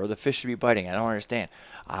be here or the fish should be biting. I don't understand.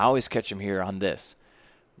 I always catch them here on this.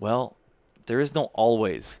 Well, there is no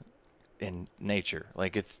always in nature.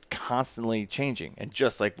 Like, it's constantly changing. And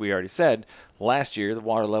just like we already said, last year the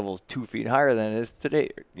water level is 2 feet higher than it is today,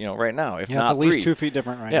 right now, if not it's at least 3. 2 feet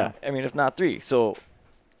different right now. Yeah, I mean, if not 3. So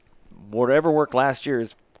whatever worked last year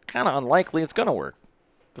is kind of unlikely it's going to work,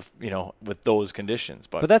 with those conditions.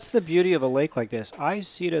 But that's the beauty of a lake like this. I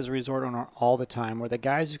see it as a resort owner all the time, where the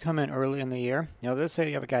guys who come in early in the year, let's say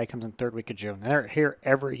you have a guy who comes in third week of June. They're here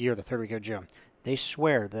every year the third week of June. They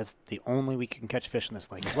swear that's the only week you can catch fish in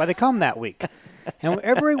this lake. That's why they come that week. And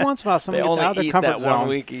every once in a while, someone gets out of their comfort zone. 1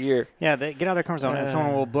 week a year. Yeah, they get out of their comfort zone, and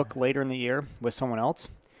someone will book later in the year with someone else,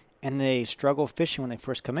 and they struggle fishing when they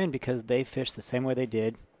first come in because they fish the same way they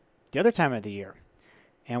did the other time of the year.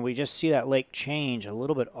 And we just see that lake change a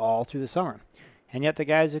little bit all through the summer. And yet the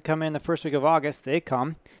guys who come in the first week of August, they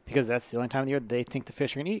come because that's the only time of the year they think the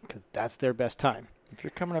fish are going to eat, because that's their best time. If you're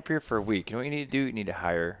coming up here for a week, you know what you need to do? You need to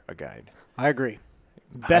hire a guide. I agree.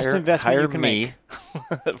 Best investment you can make.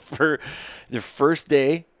 For the first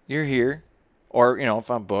day you're here, or, if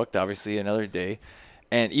I'm booked, obviously another day.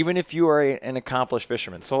 And even if you are an accomplished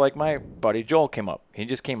fisherman. So like my buddy Joel came up. He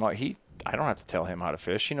just came out. I don't have to tell him how to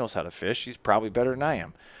fish. He knows how to fish. He's probably better than I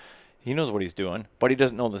am. He knows what he's doing, but he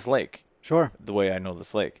doesn't know this lake. Sure. The way I know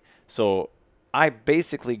this lake. So I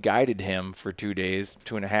basically guided him for 2 days,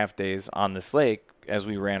 2.5 days on this lake as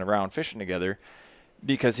we ran around fishing together,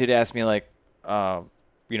 because he'd ask me like, am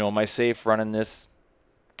I safe running this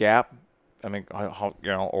gap? I mean,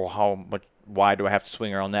 or how much wide do I have to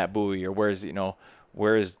swing around that buoy, or where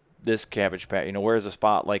is this cabbage patch? Where is a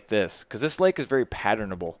spot like this? Because this lake is very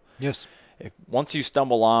patternable. Yes. Once you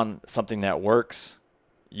stumble on something that works,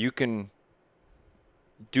 you can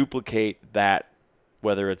duplicate that,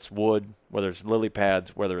 whether it's wood, whether it's lily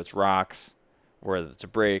pads, whether it's rocks, whether it's a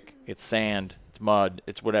break, it's sand, it's mud,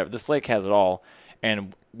 it's whatever. This lake has it all.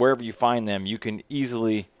 And wherever you find them, you can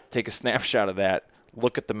easily take a snapshot of that,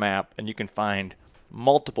 look at the map, and you can find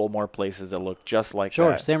multiple more places that look just like that.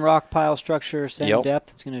 Sure, same rock pile structure, same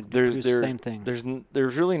depth. It's going to produce the same thing.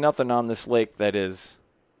 There's really nothing on this lake that is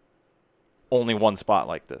only one spot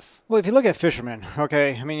like this. Well, if you look at fishermen,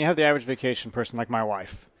 okay, I mean, you have the average vacation person like my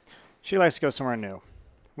wife. She likes to go somewhere new.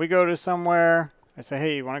 We go to somewhere. I say,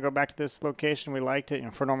 hey, you want to go back to this location? We liked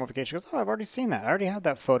it, for normal vacation. She goes, oh, I've already seen that. I already had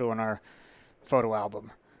that photo in our photo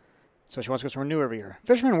album. So she wants to go somewhere new every year.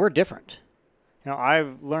 Fishermen, we're different.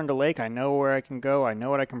 I've learned a lake. I know where I can go. I know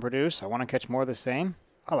what I can produce. I want to catch more of the same.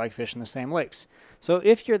 I like fishing the same lakes. So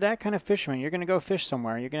if you're that kind of fisherman, you're going to go fish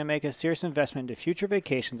somewhere. You're going to make a serious investment into future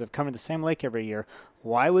vacations of coming to the same lake every year.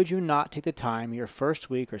 Why would you not take the time your first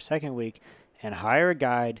week or second week and hire a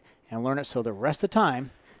guide and learn it so the rest of the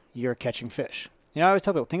time you're catching fish? I always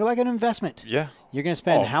tell people, think of it like an investment. Yeah. You're going to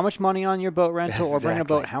spend how much money on your boat rental or bring a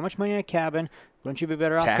boat, how much money in a cabin. Wouldn't you be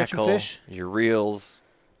better off catching fish? Your reels,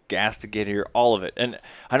 gas to get here, all of it. And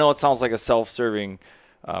I know it sounds like a self-serving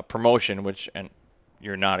promotion, and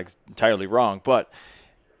you're not entirely wrong, but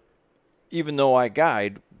even though I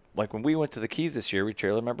guide, like when we went to the Keys this year, we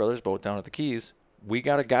trailered my brother's boat down at the Keys. We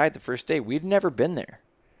got a guide the first day. We'd never been there.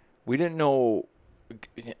 We didn't know,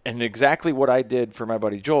 and exactly what I did for my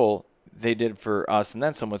buddy Joel, they did for us. And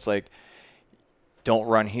then someone's like, don't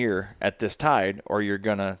run here at this tide or you're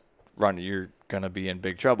going to be in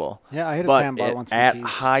big trouble. Yeah, I hit a sandbar once. At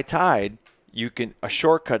high tide, a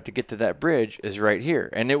shortcut to get to that bridge is right here.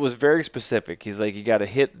 And it was very specific. He's like, you got to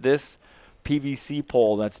hit this PVC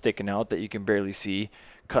pole that's sticking out that you can barely see,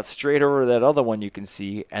 cut straight over to that other one you can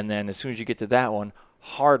see, and then as soon as you get to that one,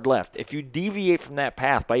 hard left. If you deviate from that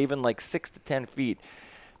path by even like 6 to 10 feet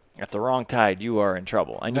at the wrong tide, you are in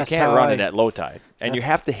trouble. And you can't run it at low tide. And you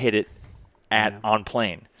have to hit it on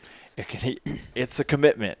plane. It's a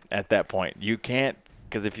commitment at that point. You can't,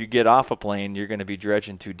 because if you get off a plane, you're going to be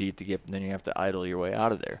dredging too deep to get, and then you have to idle your way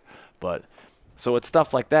out of there. But so it's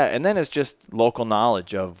stuff like that. And then it's just local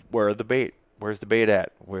knowledge of where's the bait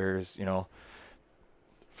at? Where's,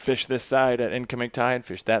 fish this side at incoming tide,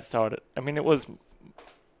 fish that side. I mean,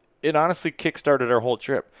 it honestly kickstarted our whole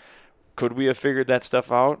trip. Could we have figured that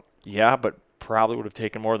stuff out? Yeah, but probably would have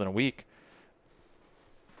taken more than a week.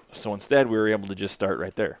 So instead, we were able to just start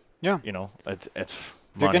right there. Yeah. You know, it's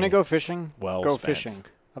If you're going to go fishing, well go spent. fishing.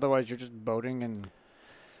 Otherwise, you're just boating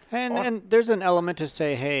and there's an element to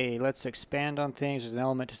say, hey, let's expand on things. There's an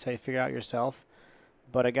element to say, figure out yourself.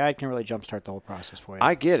 But a guide can really jumpstart the whole process for you.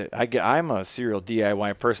 I get it. I'm a serial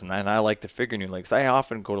DIY person, and I like to figure new lakes. I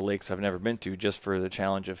often go to lakes I've never been to just for the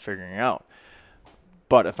challenge of figuring out.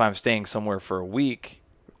 But if I'm staying somewhere for a week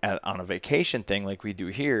on a vacation thing like we do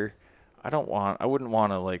here, I wouldn't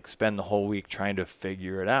want to like spend the whole week trying to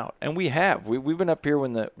figure it out. And we have. We've been up here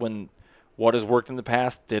when what has worked in the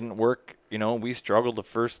past didn't work. You know, we struggled the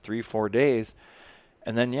first 3-4 days.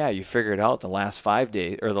 And then, yeah, you figure it out the last 5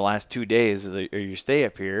 days or the last 2 days of your stay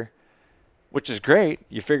up here, which is great.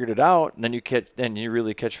 You figured it out, and then you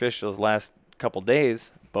really catch fish those last couple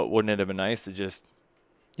days. But wouldn't it have been nice to just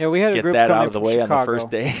we had a get group that come out in of the from way Chicago. on the first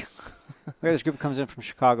day? We had this group comes in from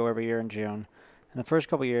Chicago every year in June. And the first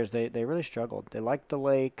couple of years, they really struggled. They liked the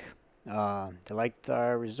lake. They liked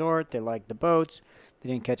our resort. They liked the boats. They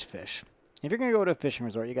didn't catch fish. If you're going to go to a fishing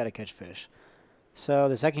resort, you got to catch fish. So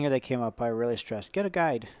the second year they came up, I really stressed, get a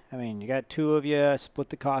guide. I mean, you got 2 of you, split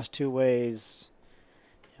the cost 2 ways.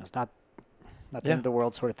 You know, it's not the end of the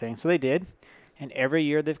world sort of thing. So they did. And every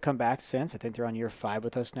year they've come back since. I think they're on year 5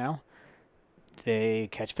 with us now. They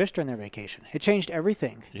catch fish during their vacation. It changed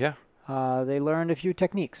everything. Yeah. They learned a few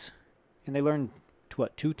techniques. And they learned,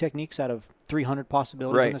 2 techniques out of 300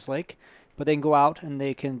 possibilities in this lake. But they can go out and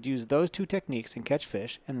they can use those 2 techniques and catch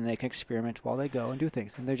fish, and then they can experiment while they go and do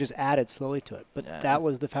things. And they're just added slowly to it. But that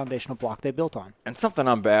was the foundational block they built on. And something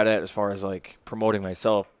I'm bad at as far as, like, promoting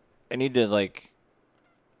myself, I need to, like,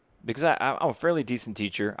 because I'm a fairly decent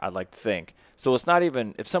teacher, I'd like to think. So it's not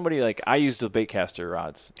even, if somebody, like, I use the baitcaster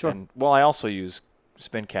rods. Sure. And, well, I also use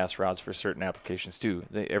spin cast rods for certain applications, too.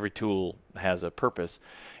 Every tool has a purpose.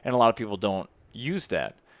 And a lot of people don't use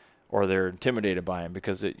that, or they're intimidated by them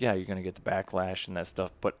because, you're going to get the backlash and that stuff.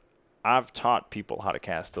 But I've taught people how to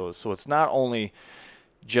cast those. So it's not only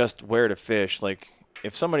just where to fish. Like,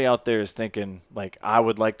 if somebody out there is thinking, like, I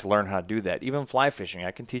would like to learn how to do that, even fly fishing,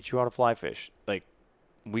 I can teach you how to fly fish. Like,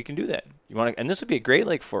 we can do that. You want to, and this would be a great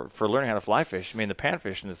lake for learning how to fly fish. I mean, the pan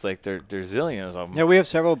fishing, it's like there's zillions of them. Yeah, we have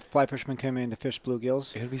several fly fishermen come in to fish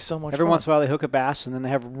bluegills. It would be so much fun. Every once in a while they hook a bass, and then they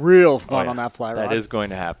have real fun on that fly rod. That is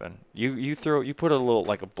going to happen. You put a little,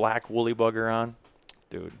 like a black woolly bugger on,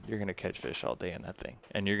 dude, you're going to catch fish all day in that thing.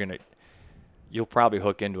 And you'll probably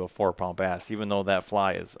hook into a 4-pound bass, even though that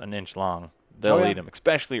fly is an inch long. They'll eat them,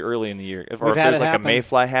 especially early in the year. If there's like a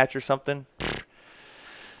mayfly hatch or something,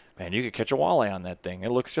 man, you could catch a walleye on that thing.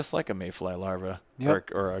 It looks just like a mayfly larva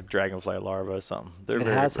or a dragonfly larva or something. It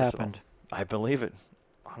has happened. I believe it.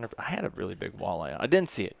 I had a really big walleye. I didn't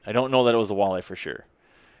see it. I don't know that it was the walleye for sure.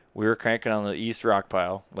 We were cranking on the east rock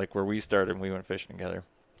pile, like where we started and we went fishing together.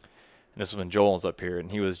 And this was when Joel was up here,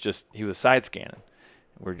 and he was side scanning.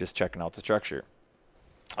 We were just checking out the structure.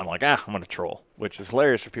 I'm like, I'm going to troll, which is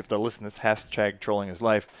hilarious for people that listen to this hashtag trolling his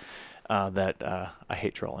life. I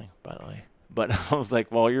hate trolling, by the way. But I was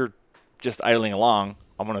like, well, you're just idling along.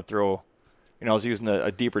 I'm going to throw, I was using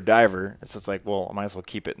a deeper diver. So it's like, well, I might as well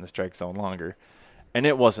keep it in the strike zone longer. And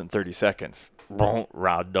it wasn't 30 seconds. Boom,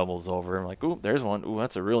 rod doubles over. I'm like, ooh, there's one. Ooh,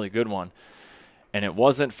 that's a really good one. And it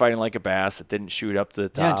wasn't fighting like a bass. It didn't shoot up to the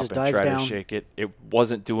top and try to shake it. It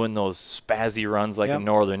wasn't doing those spazzy runs like a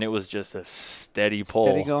northern. It was just a steady pull.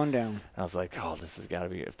 Steady going down. And I was like, oh, this has got to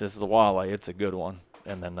be, if this is a walleye, it's a good one.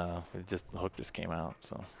 And then the hook just came out,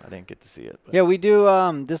 so I didn't get to see it. But. Yeah, we do.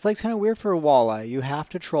 This lake's kind of weird for a walleye. You have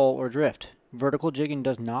to troll or drift. Vertical jigging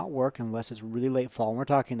does not work unless it's really late fall. And we're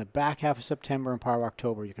talking the back half of September and part of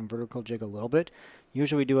October. You can vertical jig a little bit.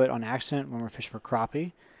 Usually we do it on accident when we're fishing for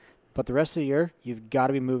crappie. But the rest of the year, you've got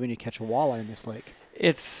to be moving to catch a walleye in this lake.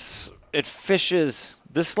 It fishes,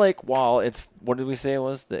 this lake, while it's, what did we say it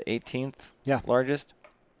was, the 18th largest,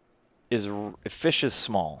 it fishes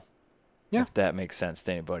small. Yeah. If that makes sense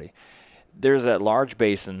to anybody. There's that large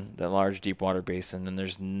basin, that large deep water basin, and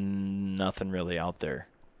there's nothing really out there.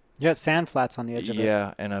 Yeah, sand flats on the edge of it.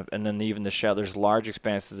 Yeah, and then even the shallow, there's large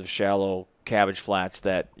expanses of shallow cabbage flats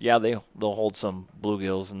that, they'll hold some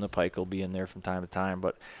bluegills, and the pike will be in there from time to time,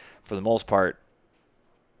 but for the most part,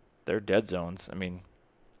 they're dead zones. I mean,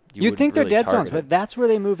 you'd think they're dead zones, but that's where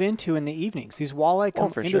they move into in the evenings. These walleye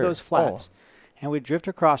come into those flats, and we drift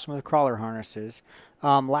across them with crawler harnesses.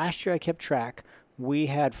 Last year I kept track. We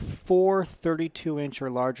had 4 32-inch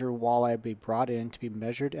or larger walleye be brought in to be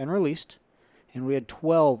measured and released. and we had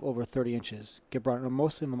 12 over 30 inches. Get brought in,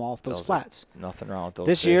 most of them off those flats. Nothing wrong with those.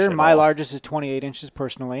 This fish year, at my all. largest is 28 inches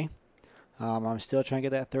personally. I'm still trying to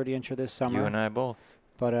get that 30-incher this summer. You and I both.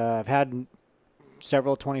 But I've had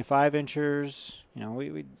several 25 inchers. You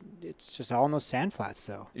know, it's just all in those sand flats,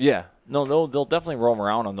 though. Yeah. No, they'll definitely roam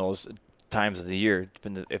around on those times of the year.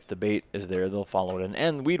 If the bait is there, they'll follow it.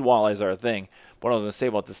 And weed walleyes are a thing. What I was going to say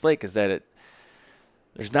about this lake is that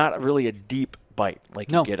there's not really a deep bite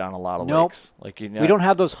like you get on a lot of lakes. Like we don't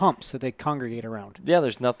have those humps that they congregate around. Yeah,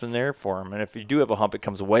 there's nothing there for them. And if you do have a hump, it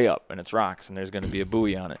comes way up, and it's rocks, and there's going to be a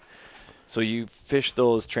buoy on it. So you fish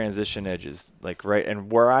those transition edges, like right, and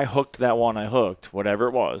where I hooked that one I hooked, whatever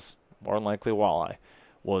it was, more than likely walleye,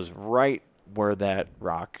 was right where that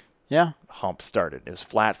rock hump started. It was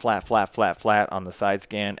flat, flat, flat, flat, flat on the side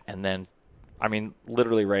scan, and then, I mean,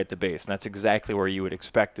 literally right at the base. And that's exactly where you would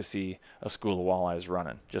expect to see a school of walleyes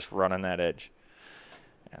running, just running that edge.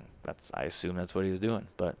 And I assume that's what he was doing.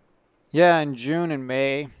 But yeah, in June and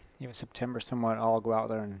May, even September, somewhat, I'll go out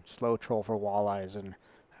there and slow troll for walleyes. And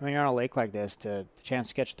I mean, you're on a lake like this, the chance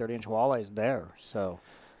to catch 30-inch walleye is there. So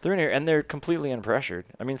they're in here, and they're completely unpressured.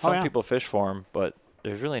 I mean, some people fish for them, but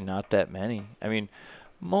there's really not that many. I mean,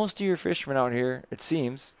 most of your fishermen out here, it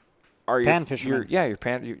seems, are pan fishermen. A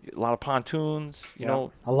lot of pontoons, you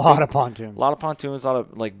know. A lot of pontoons. A lot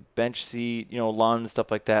of like bench seat, lunds, stuff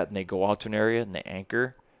like that. And they go out to an area and they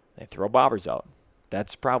anchor, they throw bobbers out.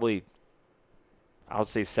 That's probably, I would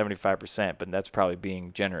say 75%, but that's probably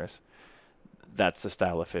being generous. That's the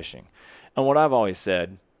style of fishing. And what I've always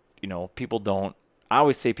said, I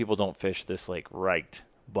always say people don't fish this lake right,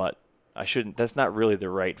 but that's not really the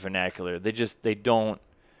right vernacular. They don't,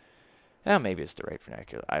 maybe it's the right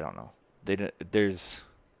vernacular. I don't know.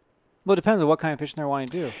 Well, it depends on what kind of fishing they're wanting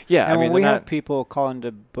to do. Yeah, and when we have people call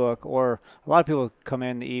into book, or a lot of people come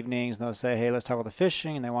in the evenings and they'll say, hey, let's talk about the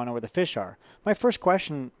fishing, and they want to know where the fish are. My first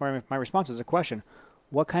question, or my response is a question.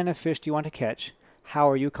 What kind of fish do you want to catch? How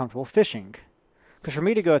are you comfortable fishing? Because for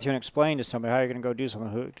me to go through and explain to somebody how you're going to go do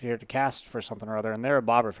something here to cast for something or other, and they're a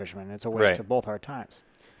bobber fisherman, it's a waste of both our times.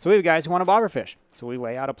 So we have guys who want to bobber fish. So we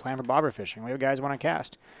lay out a plan for bobber fishing. We have guys who want to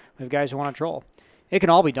cast. We have guys who want to troll. It can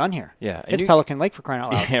all be done here. Yeah, it's Pelican Lake, for crying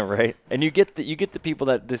out loud. Yeah, right. And you get the people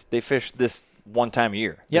that they fish this one time a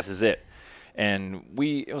year. Yep. This is it. And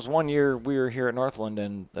it was one year we were here at Northland,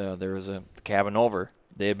 and there was a cabin over.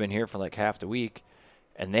 They had been here for like half the week,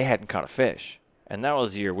 and they hadn't caught a fish. And that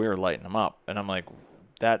was the year we were lighting them up. And I'm like,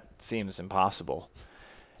 that seems impossible.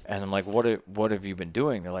 And I'm like, what have you been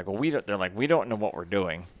doing? They're like, well, we don't know what we're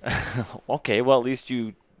doing. Okay, well, at least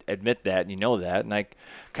you admit that and you know that. And I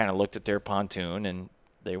kind of looked at their pontoon, and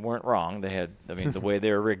they weren't wrong. They had, the way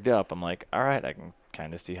they were rigged up, I'm like, all right, I can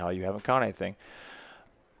kind of see how you haven't caught anything.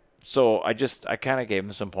 So I kind of gave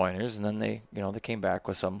them some pointers, and then they came back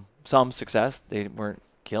with some success. They weren't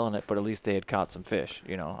killing it, but at least they had caught some fish.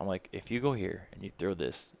 I'm like, if you go here and you throw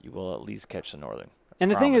this, you will at least catch the northern. And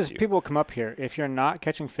the thing is, people will come up here. If you're not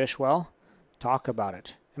catching fish well, talk about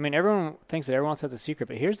it. I mean, everyone thinks that everyone else has a secret,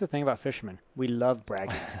 but here's the thing about fishermen. We love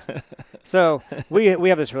bragging. So we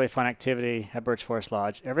have this really fun activity at Birch Forest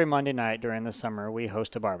Lodge. Every Monday night during the summer, we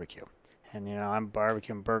host a barbecue. And, I'm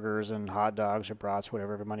barbecuing burgers and hot dogs or brats,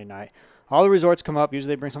 whatever, every Monday night. All the resorts come up.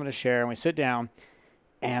 Usually they bring something to share, and we sit down.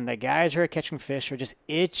 And the guys who are catching fish are just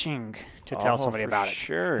itching to tell somebody about it.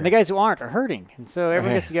 Sure. And the guys who aren't are hurting. And so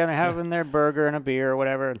everyone gets together having their burger and a beer or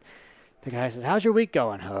whatever. And the guy says, how's your week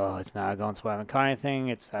going? Oh, it's not going so well. I haven't caught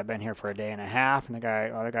anything. I've been here for a day and a half. And the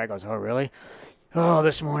other guy goes, oh, really? Oh,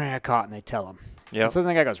 this morning I caught. And they tell him. Yeah. So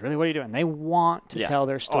then the guy goes, really? What are you doing? They want to tell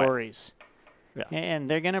their stories. Yeah. And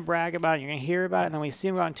they're going to brag about it. You're going to hear about it. And then we see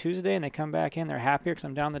them go out on Tuesday, and they come back in. They're happier because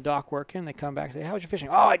I'm down the dock working. They come back and say, how was your fishing?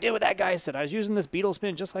 Oh, I did what that guy said. I was using this beetle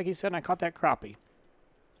spin just like he said, and I caught that crappie.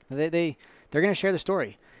 They're going to share the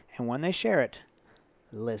story. And when they share it,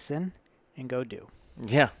 listen and go do.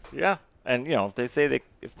 Yeah. Yeah. And, if they say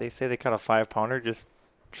they caught a 5-pounder, just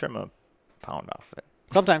trim a pound off it.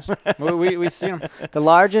 Sometimes. we see them. The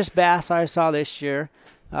largest bass I saw this year,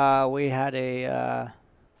 we had a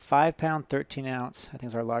 5-pound, 13-ounce. I think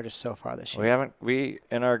it's our largest so far this year.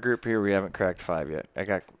 In our group here, we haven't cracked 5 yet.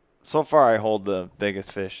 So far I hold the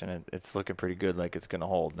biggest fish, and it's looking pretty good, like it's going to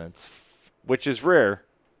hold. And which is rare.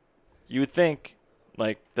 You would think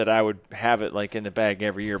that I would have it in the bag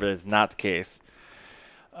every year, but it's not the case.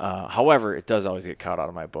 However, it does always get caught out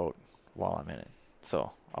of my boat while I'm in it.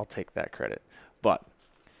 So I'll take that credit. But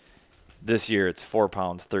this year it's 4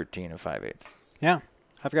 pounds, 13 5/8. Yeah.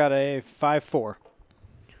 I've got a 5.4.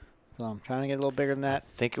 So I'm trying to get a little bigger than that.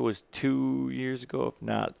 I think it was 2 years ago, if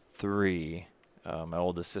not 3. My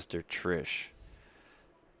oldest sister, Trish,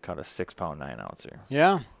 caught a 6-pound 9-ouncer.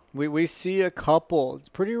 Yeah. We see a couple. It's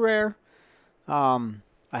pretty rare. I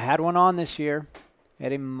had one on this year. I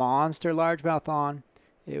had a monster largemouth on.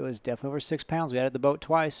 It was definitely over 6 pounds. We had it at the boat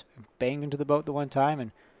twice. Banged into the boat the one time,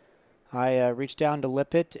 and I reached down to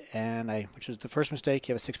lip it, which was the first mistake.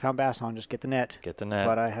 You have a 6 pound bass on, just get the net. Get the net.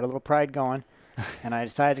 But I had a little pride going, and I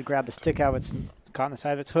decided to grab the stick out of its, caught on the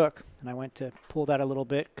side of its hook, and I went to pull that a little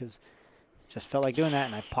bit because just felt like doing that,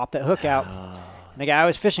 and I popped that hook out. And the guy I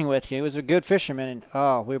was fishing with, he was a good fisherman,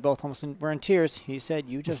 and we were both almost in tears. He said,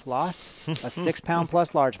 "You just lost a 6 pound plus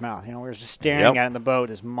largemouth." We were just staring at it in the boat,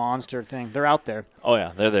 this monster thing. They're out there. Oh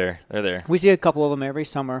yeah, they're there. They're there. We see a couple of them every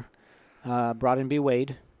summer, brought in be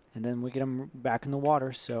weighed, and then we get them back in the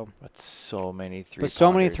water. So, but so many 3 but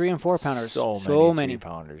so many 3 and 4 pounders. So many 3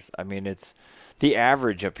 pounders. I mean, it's the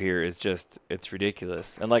average up here is just it's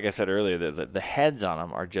ridiculous. And like I said earlier, the heads on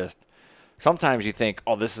them are just. Sometimes you think,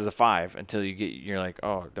 oh, this is a 5 until you're like,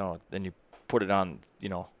 oh, no. Then you put it on,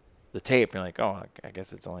 the tape. And you're like, oh, I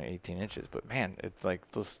guess it's only 18 inches. But, man, it's like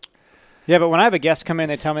just. Yeah, but when I have a guest come in,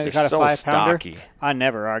 they tell me they got a so 5 pounder. Stocky. I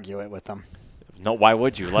never argue it with them. No, why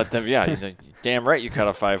would you? Let them, yeah. Damn right you caught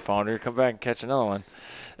a 5 pounder. Come back and catch another one.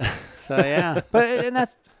 So, yeah. And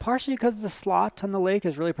that's partially because the slot on the lake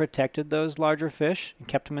has really protected those larger fish and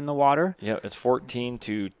kept them in the water. Yeah, it's 14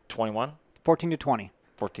 to 21? 14 to 20.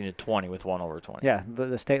 14 to 20 with 1 over 20. Yeah,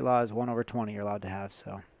 the state law is 1 over 20 you're allowed to have.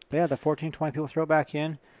 So, but yeah, the 14, 20 people throw back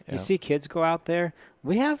in. You see kids go out there.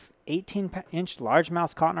 We have 18-inch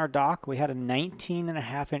largemouth caught in our dock. We had a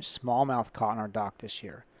 19.5-inch smallmouth caught in our dock this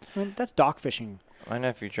year. I mean, that's dock fishing. My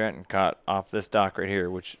nephew Trenton caught off this dock right here,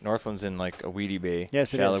 which Northland's in like a weedy bay,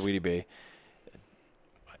 shallow weedy bay.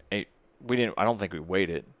 I don't think we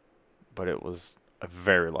weighed it, but it was a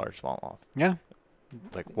very large smallmouth. Yeah.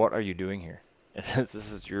 Like, what are you doing here?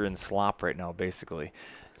 You're in slop right now, basically.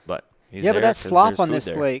 But he's but that slop on this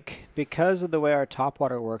lake, because of the way our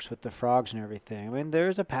topwater works with the frogs and everything, I mean,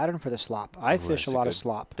 there's a pattern for the slop. I fish a lot of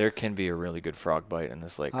slop. There can be a really good frog bite in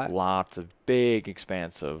this lake. Lots of big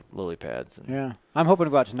expanse of lily pads. Yeah. I'm hoping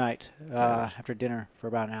to go out tonight after dinner for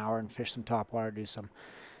about an hour and fish some topwater, do some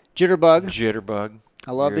jitterbug.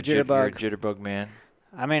 I love the jitterbug. You're a jitterbug man.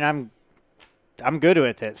 I mean, I'm good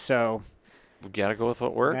with it, so... We got to go with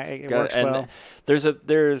what works. It works well.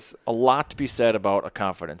 There's a lot to be said about a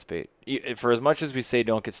confidence bait. For as much as we say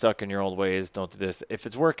don't get stuck in your old ways, don't do this, if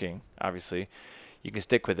it's working, obviously, you can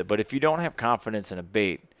stick with it. But if you don't have confidence in a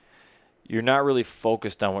bait, you're not really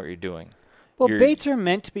focused on what you're doing. Well, baits are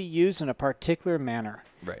meant to be used in a particular manner.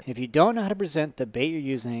 Right. If you don't know how to present the bait you're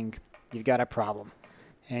using, you've got a problem.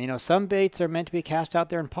 And, some baits are meant to be cast out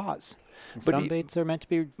there and pause. And some baits are meant to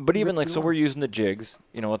be. But even like, so we're using the jigs,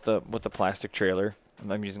 with the plastic trailer.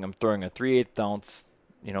 I'm throwing a 3/8 ounce,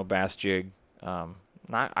 bass jig.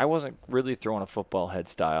 I wasn't really throwing a football head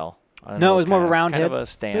style. No, it was more of a round head. Kind of a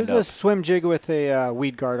stand-up. It was a swim jig with a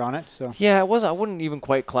weed guard on it. So. Yeah, it was. I wouldn't even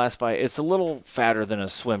quite classify it. It's a little fatter than a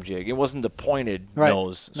swim jig. It wasn't the pointed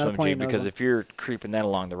nose swim jig because if you're creeping that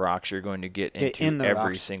along the rocks, you're going to get into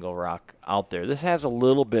every single rock out there. This has a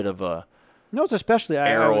little bit of a especially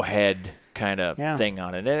arrowhead kind of thing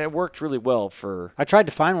on it, and it worked really well for. I tried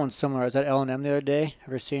to find one similar. I was at L&M the other day.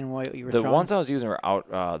 Ever seen what you were throwing? The ones I was using were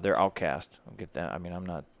out. They're Outcast. I'll get that. I mean,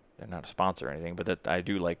 they're not a sponsor or anything, but I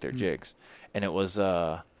do like their jigs. And it was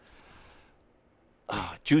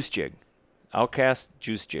juice jig. Outcast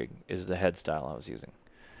juice jig is the head style I was using.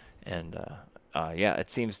 And, it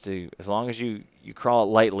seems to, as long as you crawl it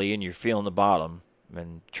lightly and you're feeling the bottom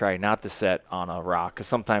and try not to set on a rock, because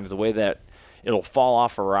sometimes the way that it'll fall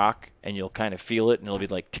off a rock and you'll kind of feel it and it'll be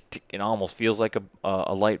like tick, tick. It almost feels like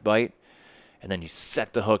a light bite. And then you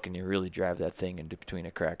set the hook and you really drive that thing into between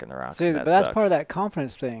a crack and the rocks. See, but that's part of that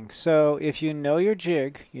confidence thing. So if you know your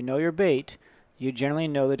jig, you know your bait, you generally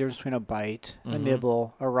know the difference between a bite, a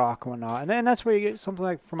nibble, a rock, and whatnot. And then that's where you get something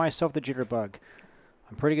like, for myself, the jitterbug.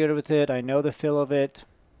 I'm pretty good with it. I know the feel of it.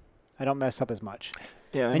 I don't mess up as much.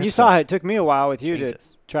 Yeah, and you saw it took me a while with you to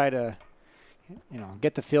try to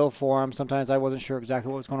get the feel for them. Sometimes I wasn't sure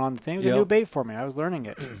exactly what was going on. The thing was a new bait for me. I was learning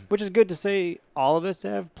it, which is good to say. All of us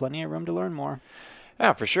have plenty of room to learn more.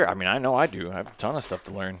 Yeah, for sure. I mean, I know I do. I have a ton of stuff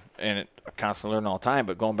to learn, and I constantly learn all the time.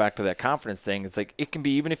 But going back to that confidence thing, it's like it can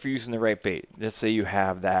be even if you're using the right bait. Let's say you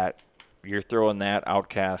have that, you're throwing that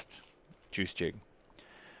Outcast juice jig,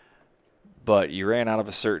 but you ran out of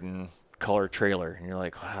a certain color trailer, and you're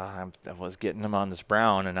like, I was getting them on this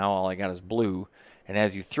brown, and now all I got is blue. And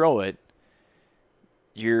as you throw it,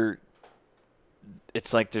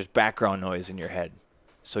 it's like there's background noise in your head.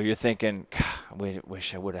 So you're thinking,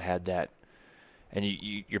 wish I would have had that. And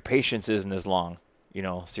your patience isn't as long,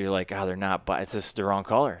 So you're like, they're not, it's just the wrong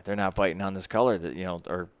color. They're not biting on this color,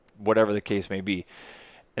 or whatever the case may be.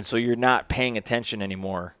 And so you're not paying attention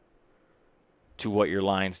anymore to what your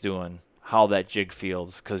line's doing, how that jig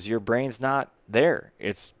feels, because your brain's not there.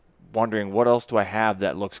 It's wondering, what else do I have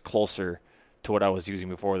that looks closer to what I was using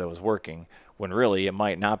before that was working, when really it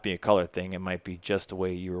might not be a color thing. It might be just the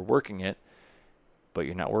way you were working it, but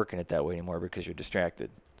you're not working it that way anymore because you're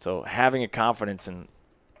distracted. So having a confidence in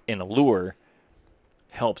a lure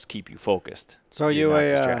helps keep you focused. So you're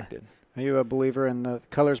not distracted. Are you a believer in the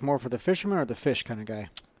colors more for the fisherman or the fish kind of guy?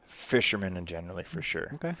 Fishermen in generally, for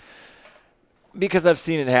sure. Okay. Because I've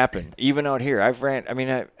seen it happen. Even out here,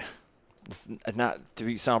 not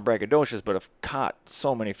to sound braggadocious, but I've caught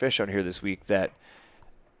so many fish out here this week that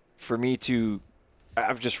for me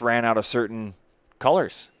I've just ran out of certain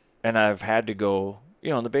colors. And I've had to go,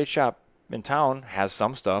 the bait shop in town has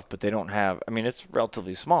some stuff, but they don't have, it's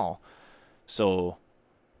relatively small. So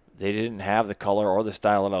they didn't have the color or the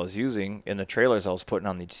style that I was using in the trailers I was putting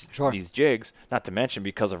on these jigs. Not to mention,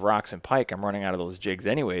 because of rocks and pike, I'm running out of those jigs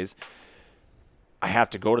anyways. I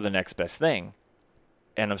have to go to the next best thing,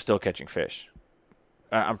 and I'm still catching fish.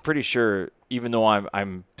 I'm pretty sure, even though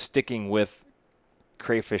I'm sticking with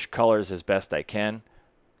crayfish colors as best I can,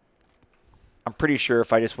 I'm pretty sure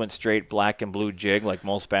if I just went straight black and blue jig like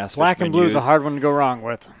most bass black fishermen and blue use, is a hard one to go wrong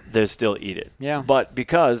with. They'll still eat it. Yeah. But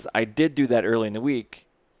because I did do that early in the week,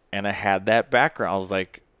 and I had that background, I was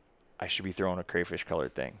like, I should be throwing a crayfish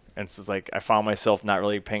colored thing. And it's like I found myself not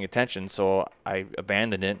really paying attention, so I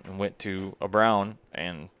abandoned it and went to a brown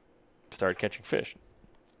and started catching fish.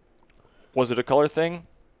 Was it a color thing?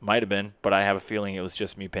 Might have been, but I have a feeling it was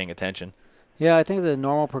just me paying attention. Yeah, I think it's a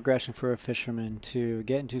normal progression for a fisherman to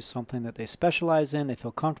get into something that they specialize in, they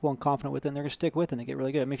feel comfortable and confident with, and they're going to stick with it and they get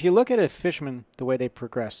really good. If you look at a fisherman, the way they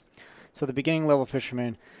progress, so the beginning level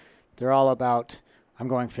fishermen, they're all about, I'm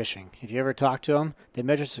going fishing. If you ever talk to them, they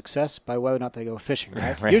measure success by whether or not they go fishing,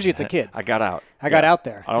 right? Right. Usually it's a kid. I got out. I got out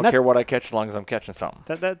there. I don't care what I catch as long as I'm catching something.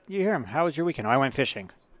 That you hear them. How was your weekend? Oh, I went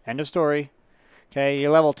fishing. End of story. Okay,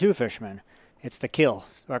 you're level 2 fisherman. It's the kill.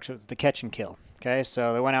 Actually, it's the catch and kill. Okay,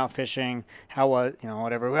 so they went out fishing. How was,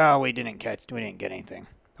 whatever. Well, we didn't get anything.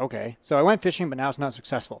 Okay, so I went fishing, but now it's not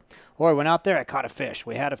successful. Or I went out there, I caught a fish.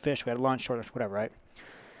 We had a fish, we had lunch, or whatever, right?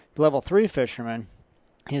 The level 3 fisherman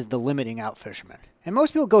is the limiting out fisherman. And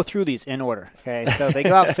most people go through these in order. Okay, so they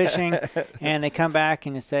go out fishing, and they come back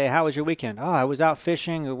and you say, how was your weekend? Oh, I was out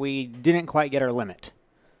fishing. We didn't quite get our limit.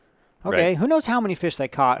 Okay, Right. Who knows how many fish they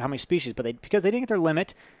caught, how many species, but because they didn't get their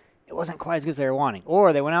limit, it wasn't quite as good as they were wanting.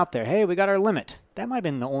 Or they went out there, hey, we got our limit. That might have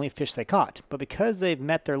been the only fish they caught. But because they've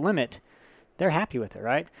met their limit, they're happy with it,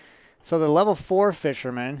 right? So the level 4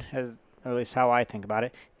 fisherman, or at least how I think about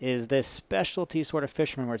it, is this specialty sort of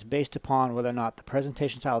fisherman where it's based upon whether or not the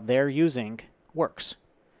presentation style they're using works.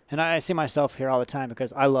 And I see myself here all the time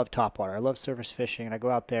because I love topwater. I love surface fishing, and I go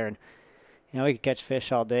out there and we could catch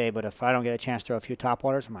fish all day, but if I don't get a chance to throw a few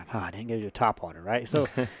topwaters, I'm like, I didn't get to do topwater, right? So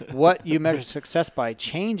what you measure success by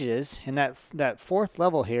changes, and that 4th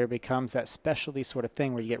level here becomes that specialty sort of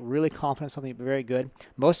thing where you get really confident something will be very good.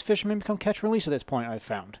 Most fishermen become catch and release at this point, I've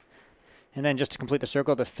found. And then just to complete the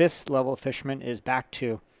circle, the 5th level of fisherman is back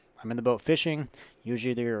to, I'm in the boat fishing.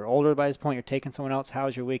 Usually you're older by this point, you're taking someone else. How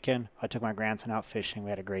was your weekend? I took my grandson out fishing. We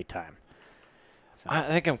had a great time. So. I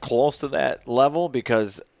think I'm close to that level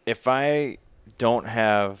because if I don't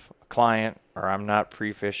have a client or I'm not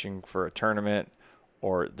pre-fishing for a tournament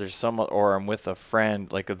or or I'm with a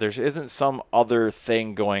friend, like if there isn't some other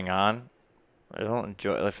thing going on, I don't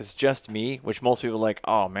enjoy it. If it's just me, which most people are like,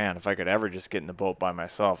 oh man, if I could ever just get in the boat by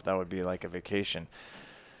myself, that would be like a vacation.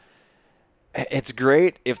 It's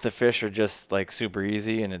great if the fish are just like super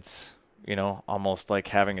easy and it's, almost like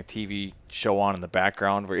having a TV show on in the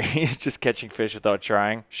background where you're just catching fish without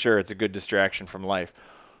trying. Sure, it's a good distraction from life.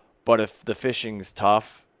 But if the fishing's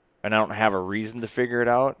tough and I don't have a reason to figure it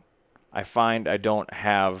out, I find I don't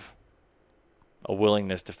have a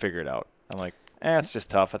willingness to figure it out. I'm like, it's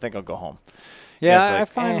just tough. I think I'll go home. Yeah, like, I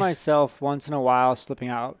find myself once in a while slipping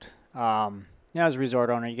out. As a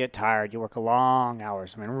resort owner, you get tired. You work long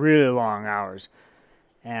hours. Really long hours.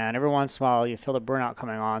 And every once in a while, you feel the burnout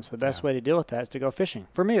coming on. So the best way to deal with that is to go fishing.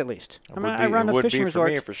 For me, at least. I run a fishing resort.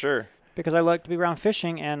 For me, for sure. Because I like to be around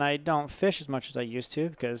fishing, and I don't fish as much as I used to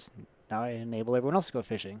because now I enable everyone else to go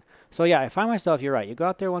fishing. So, yeah, I find myself, you're right. You go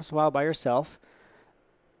out there once in a while by yourself,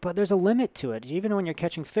 but there's a limit to it. Even when you're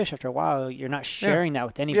catching fish after a while, you're not sharing that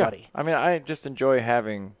with anybody. Yeah. I just enjoy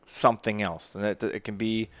having something else. And it can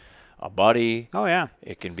be a buddy. Oh, yeah.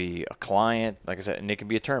 It can be a client, like I said, and it can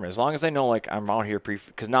be a tournament. As long as I know, like, I'm out here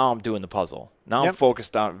because now I'm doing the puzzle. Now I'm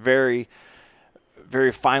focused on very,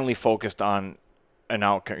 very finely focused on an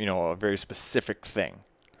outcome, a very specific thing.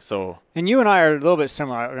 So. And you and I are a little bit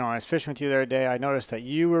similar. You know, I was fishing with you the other day. I noticed that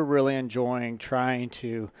you were really enjoying trying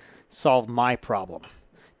to solve my problem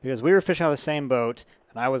because we were fishing out of the same boat,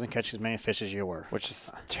 and I wasn't catching as many fish as you were. Which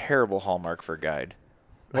is a terrible hallmark for a guide.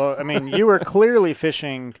 Well, I mean, you were clearly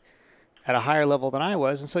fishing at a higher level than I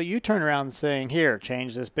was, and so you turned around saying, here,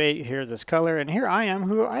 change this bait, here's this color, and here I am,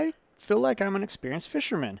 who I feel like I'm an experienced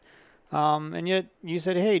fisherman. And yet you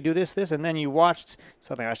said, hey, do this, and then you watched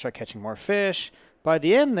something. I started catching more fish. By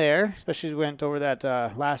the end there, especially as we went over that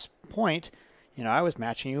last point, you know, I was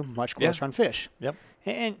matching you much closer on fish. Yep.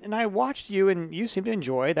 And I watched you, and you seem to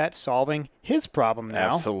enjoy that solving his problem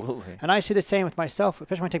now. Absolutely. And I see the same with myself,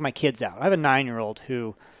 especially when I take my kids out. I have a 9-year-old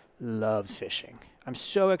who loves fishing. I'm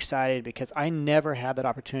so excited because I never had that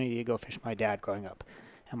opportunity to go fish with my dad growing up.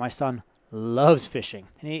 And my son loves fishing.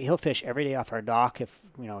 And he'll fish every day off our dock if,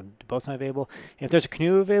 you know, the boat's not available. If there's a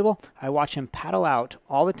canoe available, I watch him paddle out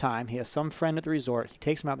all the time. He has some friend at the resort. He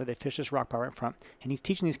takes them out there. They fish this rock pile right in front. And he's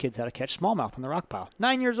teaching these kids how to catch smallmouth on the rock pile.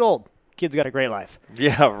 9 years old. Kid's got a great life.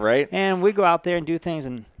 Yeah, right. And we go out there and do things.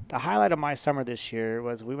 And the highlight of my summer this year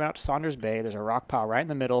was we went out to Saunders Bay. There's a rock pile right in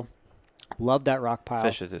the middle. Loved that rock pile.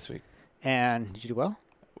 Fished it this week. And did you do well?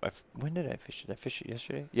 When did I fish it? Did I fish it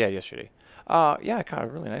yesterday? Yeah, yesterday. Yeah, I caught a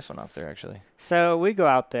really nice one out there, actually. So we go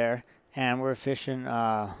out there, and we're fishing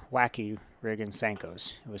wacky rig and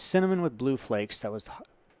Senkos. It was cinnamon with blue flakes. That was,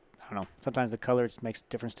 I don't know, sometimes the color makes a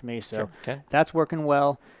difference to me. So Sure. Okay. that's working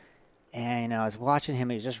well. And, you know, I was watching him.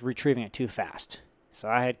 He was just retrieving it too fast. So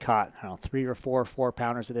I had caught, I don't know, 3 or 4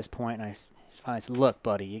 4-pounders at this point, and I finally said, look,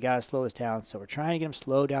 buddy, you got to slow this down. So we're trying to get him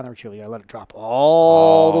slow down the retrieval. You got to let it drop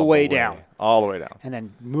all the way down. All the way down. And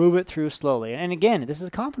then move it through slowly. And again, this is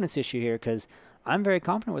a confidence issue here because I'm very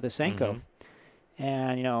confident with the Senko. Mm-hmm.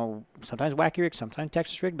 And, you know, sometimes wacky rig, sometimes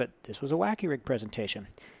Texas rig, but this was a wacky rig presentation.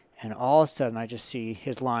 And all of a sudden, I just see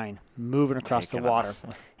his line moving across the water.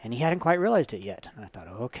 And he hadn't quite realized it yet. And I thought,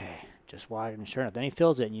 okay, just watch. And sure enough, then he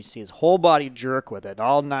fills it, and you see his whole body jerk with it.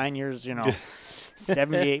 All 9 years, you know,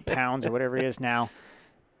 78 pounds or whatever he is now.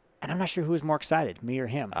 And I'm not sure who was more excited, me or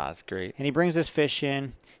him. That's great. And he brings this fish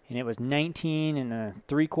in, and it was 19 and a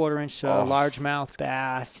 3/4 inch largemouth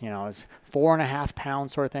bass. You know, it was 4.5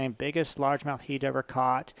 pound sort of thing, biggest largemouth he'd ever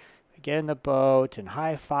caught. We get in the boat and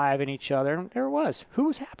high-fiving each other, and there it was. Who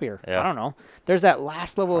was happier? Yeah. I don't know. There's that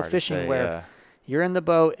last level Hard of to fishing say, where yeah. you're in the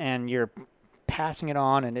boat and you're passing it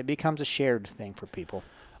on, and it becomes a shared thing for people.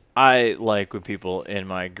 I like when people in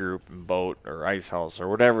my group, boat or ice house or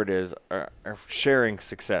whatever it is, are sharing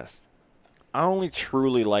success. I only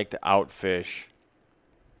truly like to outfish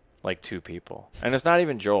like 2 people. And it's not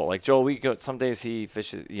even Joel. Like Joel, we go, some days he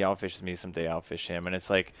outfishes me, some day I outfish him. And it's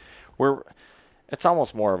like, it's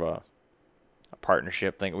almost more of a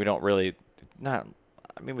partnership thing. We don't really,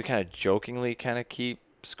 we kind of jokingly kind of keep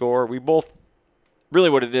score. We both, really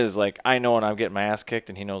what it is, like I know when I'm getting my ass kicked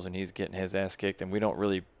and he knows when he's getting his ass kicked, and we don't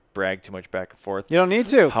really brag too much back and forth. You don't need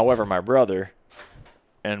to. However, my brother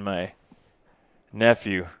and my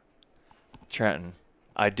nephew, Trenton,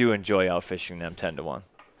 I do enjoy outfishing them 10-1.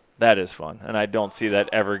 That is fun, and I don't see that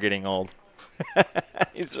ever getting old.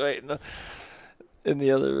 He's right in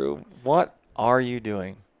the other room. What are you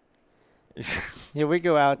doing? Yeah, we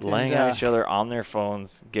go out Laying and, on each other on their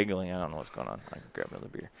phones, giggling. I don't know what's going on. I can grab another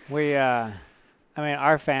beer.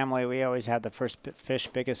 Our family, we always had the first fish,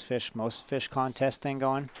 biggest fish, most fish contest thing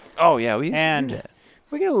going. Oh, yeah, we used to do that.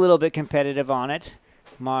 We get a little bit competitive on it.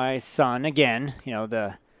 My son, again, you know,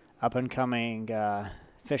 the up-and-coming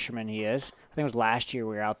fisherman he is. I think it was last year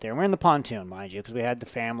we were out there. And we're in the pontoon, mind you, because we had the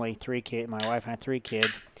family, 3 kids. My wife and I had 3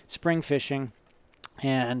 kids, spring fishing.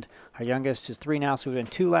 And our youngest is 3 now, so we've been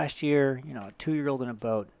 2 last year. You know, a 2-year-old in a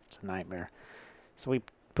boat. It's a nightmare. So we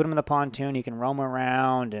put him in the pontoon. He can roam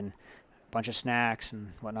around and a bunch of snacks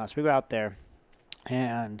and whatnot. So we go out there.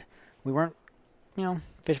 And we weren't, you know,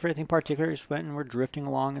 fish for anything particular. Just went and we're drifting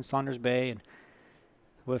along in Saunders Bay. And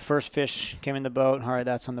the first fish came in the boat. All right,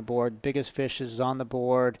 that's on the board. Biggest fish is on the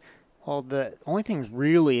board. Well, the only thing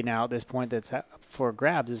really now at this point that's for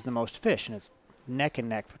grabs is the most fish. And it's neck and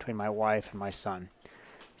neck between my wife and my son.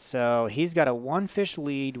 So he's got a 1-fish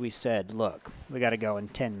lead. We said, look, we got to go in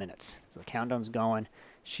 10 minutes. So the countdown's going.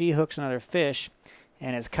 She hooks another fish,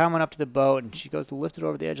 and it's coming up to the boat, and she goes to lift it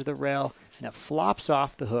over the edge of the rail, and it flops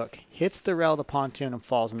off the hook, hits the rail of the pontoon, and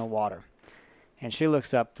falls in the water. And she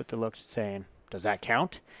looks up with the look saying, does that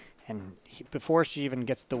count? And before she even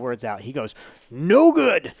gets the words out, he goes, no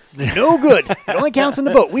good, no good. It only counts in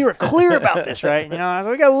the boat. We were clear about this, right? You know,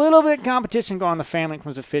 so we got a little bit of competition going on in the family when it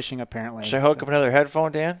comes to fishing, apparently. Should I hook up another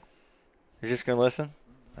headphone, Dan? You're just going to listen?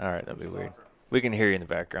 All right, that'd be weird. We can hear you in the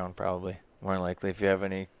background, probably. More than likely. If you have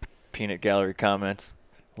any peanut gallery comments,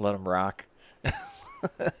 let them rock.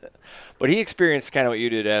 But he experienced kind of what you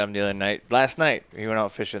did, Adam, the other night. Last night, he went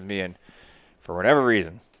out fishing with me, and for whatever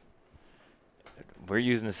reason, we're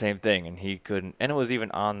using the same thing, and he couldn't. And it was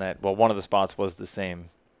even on that. Well, one of the spots was the same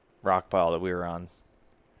rock pile that we were on.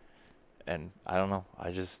 And I don't know.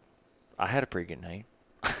 I had a pretty good night.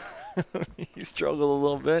 He struggled a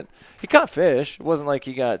little bit. He caught fish. It wasn't like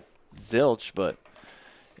he got zilch, but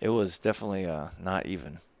it was definitely not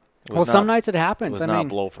even. Well, some nights it happens. It was not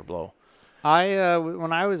blow for blow.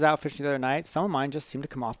 When I was out fishing the other night, some of mine just seemed to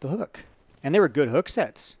come off the hook. And they were good hook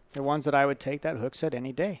sets. They're ones that I would take that hook set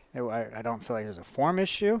any day. I don't feel like there's a form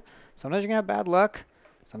issue. Sometimes you're going to have bad luck.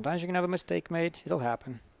 Sometimes you're going to have a mistake made. It'll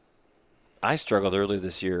happen. I struggled earlier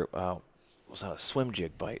this year. Was on a swim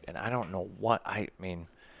jig bite, and I don't know what. I mean,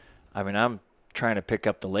 I'm trying to pick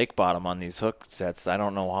up the lake bottom on these hook sets. I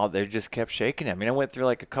don't know how they just kept shaking it. I mean, I went through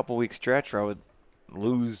like a couple week stretch where I would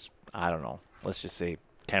lose, I don't know, let's just say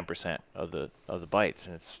 10% of the bites,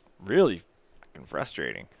 and it's really fucking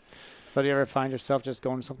frustrating. So do you ever find yourself just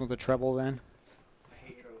going to something with a treble then?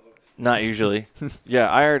 Not usually.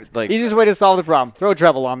 Yeah, I heard like easiest way to solve the problem: throw a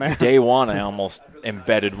treble on there. Day one, I almost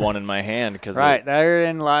embedded one in my hand because right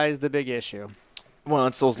therein lies the big issue. Well,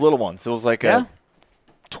 it's those little ones. It was like a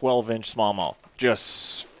 12-inch smallmouth,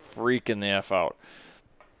 just freaking the F out.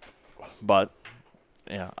 But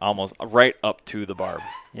yeah, almost right up to the barb.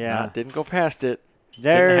 Yeah, didn't go past it.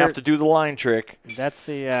 Didn't have to do the line trick. That's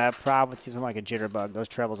the problem with using like a jitterbug. Those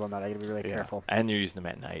trebles on that, I gotta be really careful. And you're using them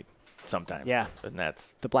at night sometimes. Yeah, and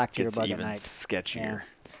that's the black jitterbug even at night. Sketchier.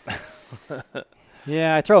 Yeah.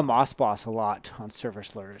 Yeah, I throw a moss boss a lot on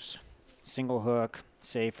surface lures. Single hook,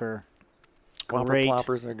 safer. Whopper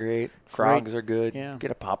ploppers are great. Frogs are good. Yeah.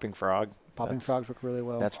 Get a popping frog. Popping frogs work really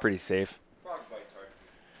well. That's pretty safe. Frog bite's hard.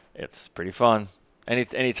 It's pretty fun. Any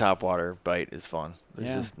topwater bite is fun.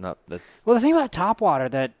 There's just not that's. Well, the thing about topwater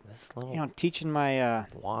that this little teaching my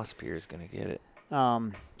wasp here is gonna get it.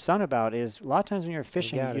 Son about is a lot of times when you're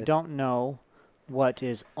fishing, you don't know what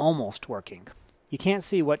is almost working. You can't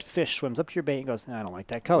see what fish swims up to your bait and goes, I don't like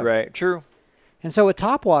that color. Right, true. And so with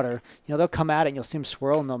topwater, they'll come at it and you'll see them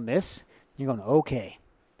swirl and they'll miss. And you're going, okay.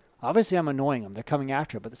 Obviously, I'm annoying them. They're coming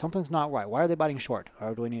after it, but something's not right. Why are they biting short?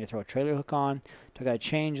 Or do I need to throw a trailer hook on? Do I got to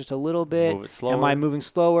change just a little bit? Move it slower. Am I moving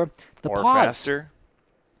slower? The or pause. Faster.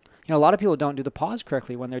 A lot of people don't do the pause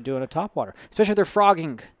correctly when they're doing a topwater, especially if they're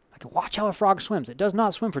frogging. Like, watch how a frog swims. It does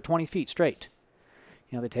not swim for 20 feet straight.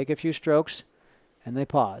 They take a few strokes and they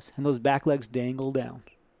pause, and those back legs dangle down.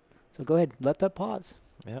 So go ahead, let that pause.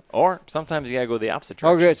 Yeah. Or sometimes you got to go the opposite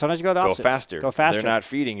direction. Oh, good. Sometimes you go the opposite. Go faster. They're not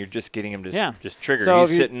feeding. You're just getting him to just trigger. So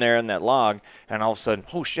he's sitting there in that log, and all of a sudden,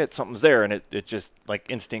 oh, shit, something's there. And it just, like,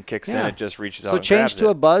 instinct kicks in. It just reaches out and change to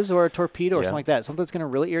it. a buzz or a torpedo or something like that. Something that's going to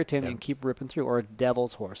really irritate me and keep ripping through. Or a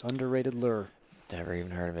devil's horse, underrated lure. Never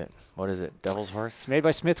even heard of it. What is it? Devil's horse? It's made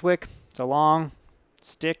by Smithwick. It's a long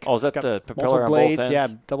stick. Oh, is that the propeller on blades, both ends? Yeah,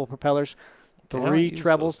 double propellers. 3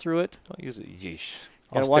 trebles through it. Don't use it. Yeesh.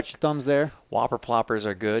 Gotta watch your thumbs there. Whopper ploppers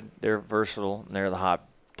are good. They're versatile, and they're the hot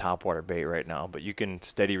topwater bait right now. But you can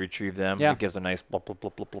steady retrieve them. Yeah. It gives a nice blop, blop,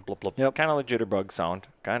 blop, blop, blop, blop, blop. Yep. Kind of like jitterbug sound.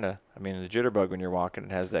 Kind of. I mean, the jitterbug when you're walking,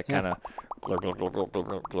 it has that kind of blurb, blurb, blurb,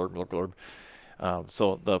 blurb, blurb, blurb, blurb.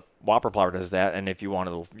 So the whopper plopper does that, and if you want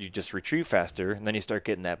to, you just retrieve faster, and then you start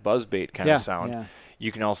getting that buzz bait kind of sound. Yeah.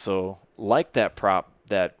 You can also, like that prop,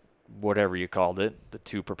 that whatever you called it, the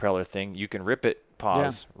 2 propeller thing, you can rip it,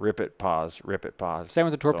 pause, rip it, pause, rip it, pause. Same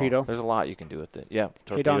with the torpedo. So there's a lot you can do with it. Yeah,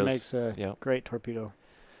 torpedoes. Hedon makes a great torpedo.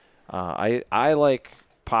 I like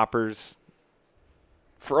poppers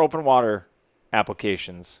for open water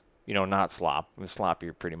applications. Not slop. I mean, slop,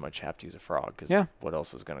 you pretty much have to use a frog because what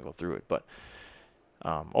else is going to go through it? But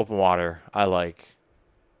open water, I like.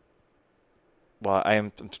 Well,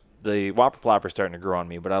 the whopper plopper is starting to grow on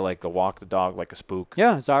me, but I like the walk the dog like a spook.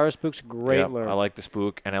 Yeah, Zara spook's a great lure. I like the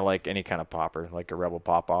spook, and I like any kind of popper, like a Rebel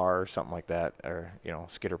Pop R or something like that, or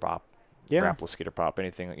skitter pop, Rapala skitter pop,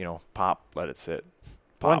 anything. Pop, let it sit.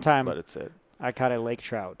 Pop, one time, let it sit. I caught a lake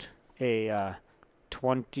trout, a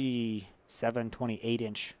 27,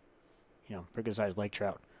 28-inch, pretty good sized lake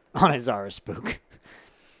trout on a Zara spook.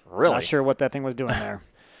 Really? Not sure what that thing was doing there,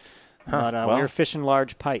 but we were fishing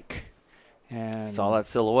large pike. And saw that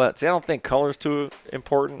silhouette. See, I don't think color's too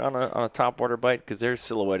important on a topwater bite because they're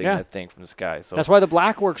silhouetting that thing from the sky. So that's why the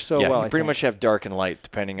black works so well. You pretty much have dark and light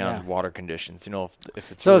depending on water conditions.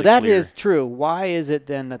 If it's so really that clear. is true. Why is it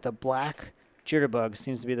then that the black jitterbug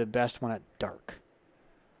seems to be the best one at dark?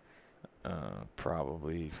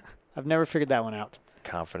 Probably. I've never figured that one out.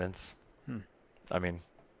 Confidence. I mean,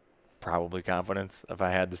 probably confidence if I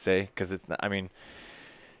had to say, because it's not. I mean,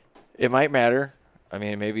 it might matter. I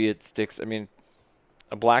mean, maybe it sticks. I mean,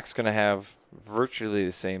 a black's going to have virtually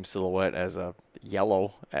the same silhouette as a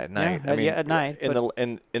yellow at night. Yeah, at night.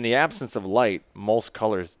 In the absence of light, most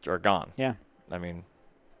colors are gone. Yeah. I mean,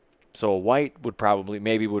 so white would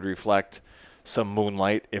maybe reflect some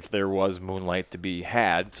moonlight if there was moonlight to be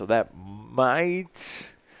had. So that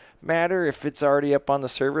might matter if it's already up on the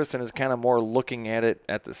surface and is kind of more looking at it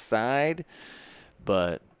at the side.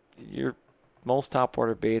 But most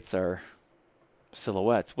topwater baits are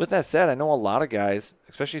silhouettes. With that said, I know a lot of guys,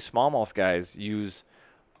 especially smallmouth guys, use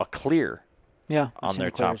a clear on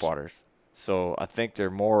their topwaters. So I think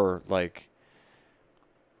they're more like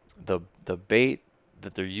the bait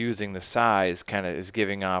that they're using, the size kind of is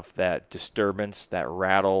giving off that disturbance, that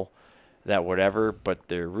rattle, that whatever, but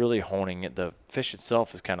they're really honing it. The fish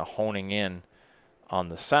itself is kind of honing in on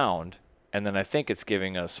the sound, and then I think it's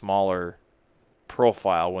giving a smaller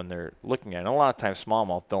profile when they're looking at it. And a lot of times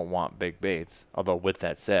smallmouth don't want big baits, although with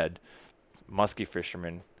that said, musky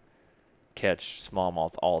fishermen catch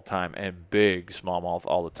smallmouth all the time and big smallmouth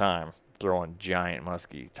all the time, throwing giant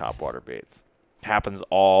musky topwater baits. Happens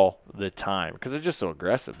all the time because they're just so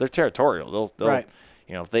aggressive. They're territorial. They'll right.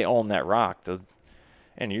 If they own that rock,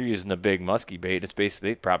 and you're using a big musky bait, it's basically,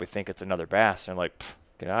 they probably think it's another bass. They're like,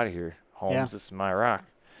 get out of here, Holmes. Yeah. This is my rock.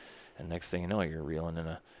 And next thing you know, you're reeling in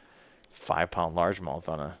a 5-pound largemouth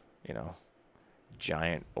on a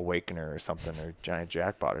giant awakener or something, or giant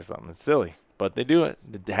jackpot or something. It's silly, but they do it.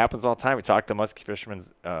 It happens all the time. We talk to musky fishermen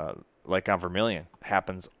like on Vermilion. It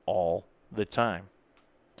happens all the time.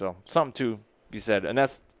 So something to be said, and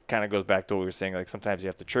that's kind of goes back to what we were saying. Like sometimes you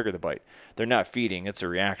have to trigger the bite. They're not feeding; it's a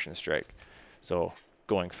reaction strike. So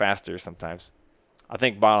going faster sometimes. I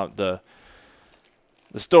think the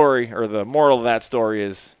story or the moral of that story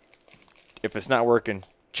is, if it's not working,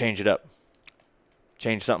 change it up.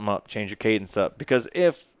 Change something up. Change your cadence up. Because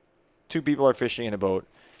if two people are fishing in a boat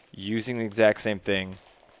using the exact same thing,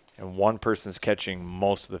 and one person's catching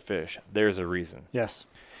most of the fish, there's a reason. Yes.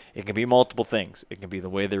 It can be multiple things. It can be the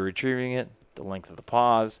way they're retrieving it, the length of the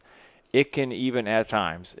pause. It can even, at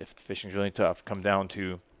times, if the fishing's really tough, come down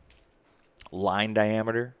to line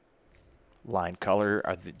diameter, line color.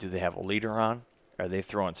 Do they have a leader on? Are they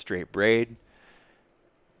throwing straight braid?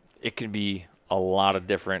 It can be a lot of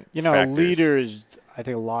different factors. Leader is, I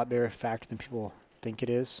think, a lot bigger factor than people think it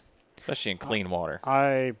is. Especially in clean water.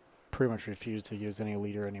 I pretty much refuse to use any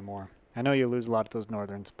leader anymore. I know you lose a lot of those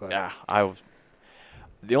northerns, but Yeah,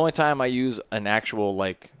 the only time I use an actual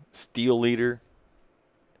steel leader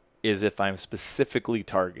is if I'm specifically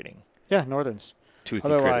targeting. Yeah, northerns. Toothy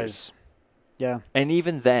Otherwise, critters. yeah. And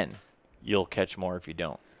even then, you'll catch more if you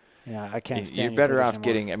don't. Yeah, I can't stand. You're better off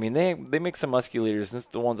getting. I mean, they make some musky leaders. And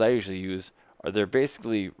the ones I usually use they're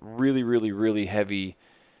basically really, really, really heavy,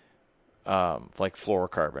 like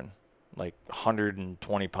fluorocarbon, like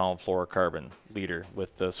 120-pound fluorocarbon leader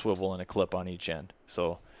with the swivel and a clip on each end.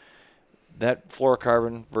 So that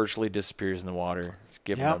fluorocarbon virtually disappears in the water. It's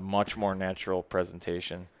giving a much more natural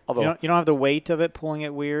presentation. Although you don't have the weight of it pulling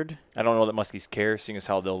it weird. I don't know that muskies care, seeing as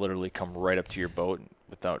how they'll literally come right up to your boat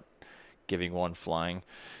without giving one flying.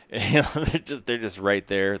 They're just right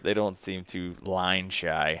there. They don't seem to line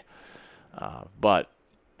shy. But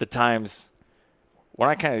the times when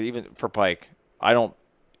I kind of, even for pike, I don't,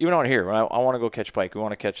 even out here, when I want to go catch pike, we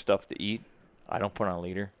want to catch stuff to eat, I don't put on a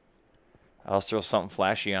leader. I'll throw something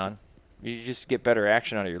flashy on. You just get better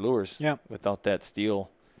action out of your lures without that steel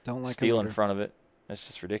in front of it. That's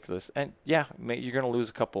just ridiculous. And, yeah, you're going to lose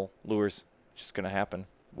a couple lures. It's just going to happen.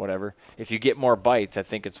 Whatever. If you get more bites, I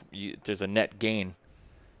think there's a net gain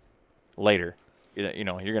later. You're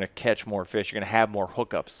going to catch more fish. You're going to have more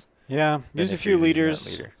hookups. Yeah, used a few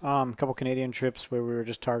leaders. A couple Canadian trips where we were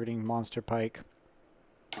just targeting monster pike.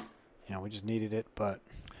 We just needed it, but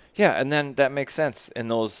yeah, and then that makes sense in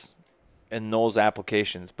those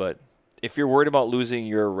applications. But if you're worried about losing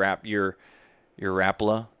your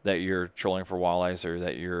rapala that you're trolling for walleyes or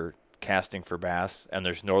that you're casting for bass, and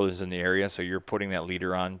there's northerns in the area, so you're putting that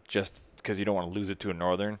leader on just because you don't want to lose it to a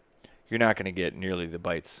northern, you're not going to get nearly the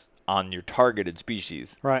bites on your targeted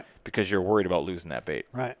species, right? Because you're worried about losing that bait,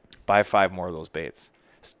 right? Buy 5 more of those baits.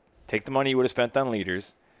 Take the money you would have spent on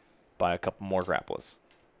leaders, buy a couple more rapalas,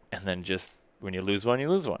 and then just when you lose one, you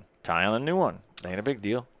lose one. Tie on a new one. Ain't a big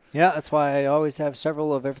deal. Yeah, that's why I always have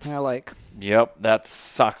several of everything I like. Yep, that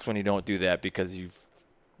sucks when you don't do that because you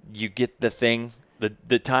get the thing.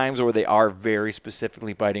 The times where they are very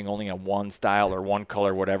specifically biting only on one style or one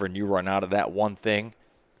color, whatever, and you run out of that one thing.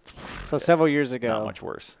 So several years ago, not much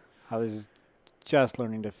worse. I was just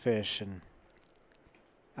learning to fish, and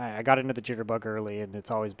I got into the jitterbug early, and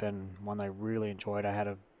it's always been one that I really enjoyed. I had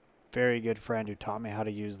a very good friend who taught me how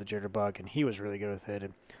to use the jitterbug, and he was really good with it.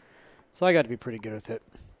 And So I got to be pretty good with it.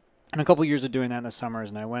 And a couple years of doing that in the summers,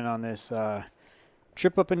 and I went on this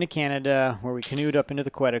trip up into Canada where we canoed up into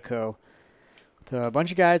the Quetico with a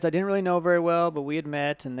bunch of guys I didn't really know very well, but we had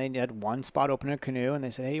met, and they had one spot open in a canoe, and they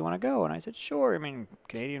said, hey, you want to go? And I said, sure. I mean,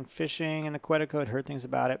 Canadian fishing in the Quetico, I'd heard things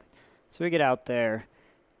about it. So we get out there,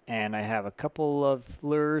 and I have a couple of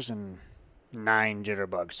lures and 9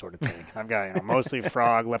 jitterbugs sort of thing. I've got mostly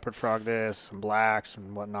frog, leopard frog this, some blacks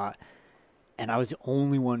and whatnot. And I was the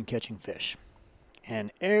only one catching fish.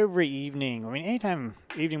 And every evening, anytime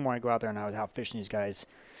evening when I go out there and I was out fishing these guys,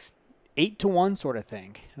 8-to-1 sort of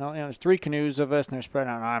thing. There's 3 canoes of us, and they're spread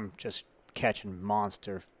out, and I'm just catching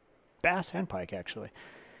monster bass and pike, actually.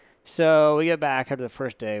 So we get back after the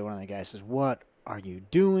first day. One of the guys says, what are you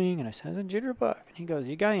doing? And I said, it's a jitterbug. And he goes,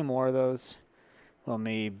 you got any more of those? Well,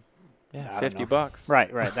 maybe. Yeah, $50.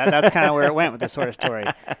 Right. That's kind of where it went with this sort of story.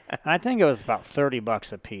 And I think it was about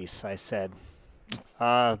 $30 a piece. I said,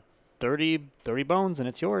 30 bones, and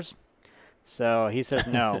it's yours. So he says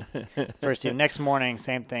no. First, next morning,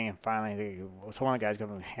 same thing. And finally, so one of the guys goes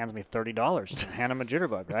and hands me $30 and hand him a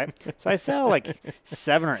jitterbug, right? So I sell like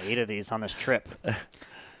 7 or 8 of these on this trip.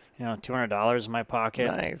 $200 in my pocket.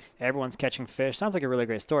 Nice. Everyone's catching fish. Sounds like a really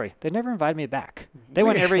great story. They never invited me back. They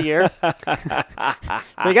went every year. So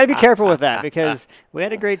you got to be careful with that because we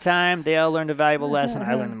had a great time. They all learned a valuable lesson.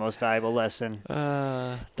 I learned the most valuable lesson.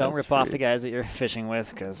 Don't rip off the guys that you're fishing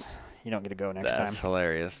with because you don't get to go next time. That's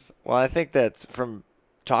hilarious. Well, I think that's from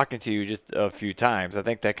talking to you just a few times. I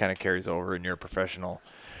think that kind of carries over in your professional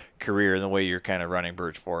career and the way you're kind of running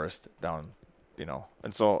Birch Forest down,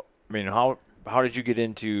 And so, how did you get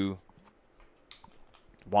into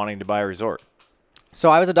wanting to buy a resort? So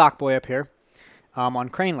I was a dock boy up here on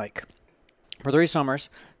Crane Lake for 3 summers.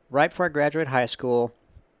 Right before I graduated high school,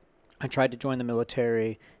 I tried to join the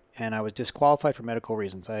military, and I was disqualified for medical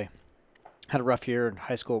reasons. I had a rough year in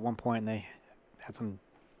high school at one point, and they had some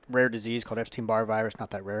rare disease called Epstein-Barr virus.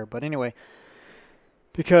 Not that rare, but anyway,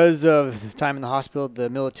 because of the time in the hospital, the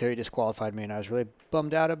military disqualified me, and I was really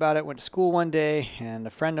bummed out about it. Went to school one day, and a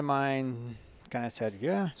friend of mine kind of said,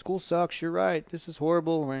 yeah, school sucks. You're right. This is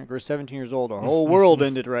horrible. We're 17 years old. Our whole world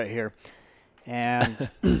ended right here. And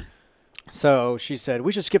so she said,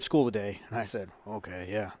 we should skip school today. And I said, okay,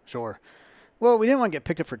 yeah, sure. Well, we didn't want to get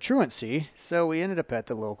picked up for truancy, so we ended up at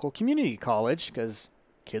the local community college because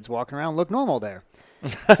kids walking around look normal there.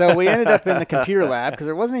 So we ended up in the computer lab because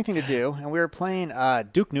there wasn't anything to do, and we were playing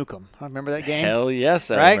Duke Nukem. I remember that game. Hell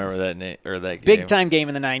yes, I right? remember that game. Big time game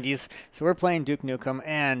in the 90s. So we're playing Duke Nukem,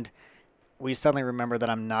 and we suddenly remember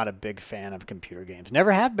that I'm not a big fan of computer games.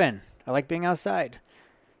 Never have been. I like being outside.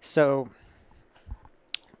 So,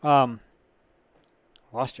 lost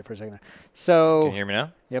you for a second there. So, Can you hear me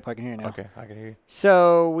now? Yep, I can hear you now. Okay, I can hear you.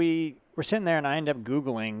 So we were sitting there, and I ended up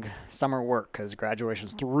Googling summer work because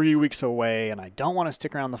graduation's 3 weeks away, and I don't want to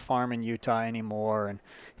stick around the farm in Utah anymore. And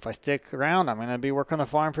if I stick around, I'm going to be working on the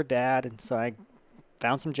farm for Dad. And so I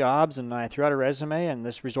found some jobs, and I threw out a resume, and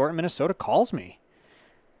this resort in Minnesota calls me.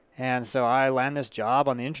 And so I land this job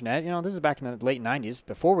on the internet. This is back in the late 90s,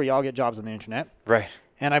 before we all get jobs on the internet. Right.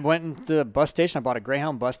 And I went into the bus station. I bought a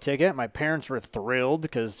Greyhound bus ticket. My parents were thrilled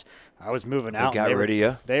because I was moving out. They got rid of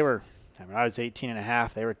you? They were. I was 18 and a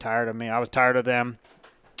half. They were tired of me. I was tired of them.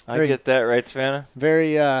 I get that, right, Savannah?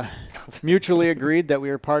 Very mutually agreed that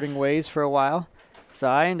we were parting ways for a while. So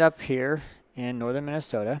I ended up here in northern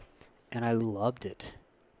Minnesota, and I loved it.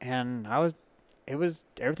 And it was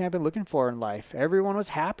everything I've been looking for in life. Everyone was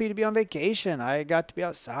happy to be on vacation. I got to be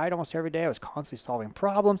outside almost every day. I was constantly solving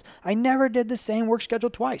problems. I never did the same work schedule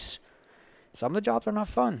twice. Some of the jobs are not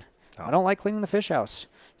fun. Oh. I don't like cleaning the fish house.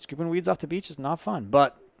 Scooping weeds off the beach is not fun,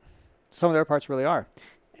 but some of the other parts really are.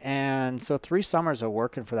 And so 3 summers of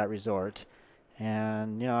working for that resort.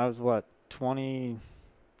 And, I was, 20,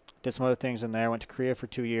 did some other things in there. Went to Korea for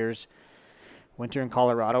 2 years. Winter in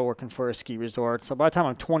Colorado working for a ski resort. So by the time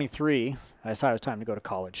I'm 23, I decided it was time to go to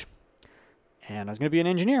college. And I was going to be an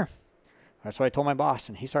engineer. That's what I told my boss.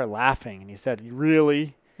 And he started laughing. And he said,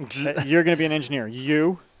 really? You're going to be an engineer?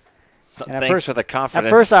 You? And Thanks for the confidence. At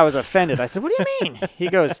first I was offended. I said, what do you mean? He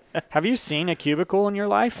goes, have you seen a cubicle in your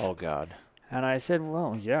life? Oh, God. And I said,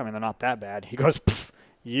 well, yeah, they're not that bad. He goes,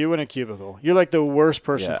 you in a cubicle. You're like the worst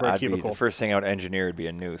person for a cubicle. The first thing I would engineer would be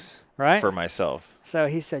a noose. Right? For myself. So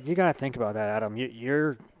he said, you got to think about that, Adam.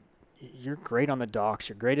 You're great on the docks.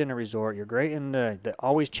 You're great in a resort. You're great in the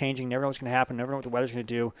always changing, never know what's going to happen, never know what the weather's going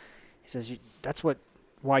to do. He says, that's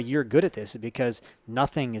why you're good at this, is because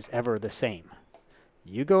nothing is ever the same.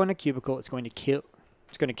 You go in a cubicle, it's going to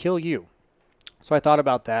kill you. So I thought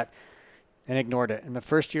about that and ignored it. In the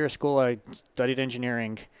first year of school, I studied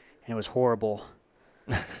engineering, and it was horrible.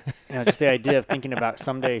 Just the idea of thinking about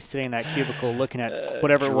someday sitting in that cubicle looking at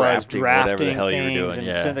whatever it was, whatever the drafting hell you were things, doing, and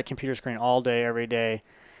yeah. sitting at the computer screen all day, every day.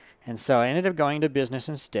 And so I ended up going to business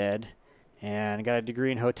instead and got a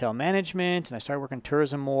degree in hotel management, and I started working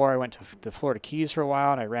tourism more. I went to the Florida Keys for a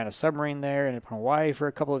while, and I ran a submarine there, ended up in Hawaii for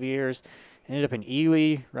a couple of years, ended up in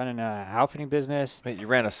Ely running an outfitting business. Wait, you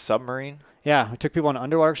ran a submarine? Yeah, I took people on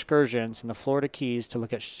underwater excursions in the Florida Keys to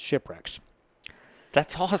look at shipwrecks.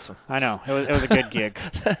 That's awesome. I know. It was a good gig.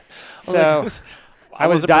 So I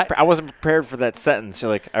wasn't prepared for that sentence. You're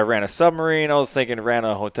like, I ran a submarine. I was thinking ran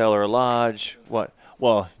a hotel or a lodge. What?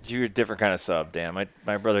 Well, you're a different kind of sub, Dan.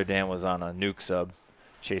 My brother Dan was on a nuke sub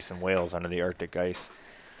chasing whales under the Arctic ice.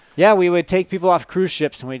 Yeah, we would take people off cruise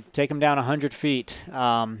ships and we'd take them down 100 feet.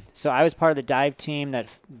 So I was part of the dive team that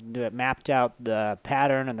mapped out the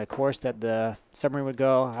pattern and the course that the submarine would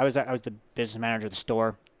go. I was the business manager of the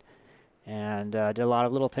store and did a lot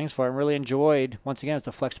of little things for it and really enjoyed, once again, it's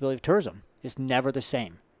the flexibility of tourism. It's never the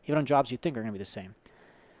same, even on jobs you think are going to be the same.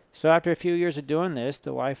 So after a few years of doing this,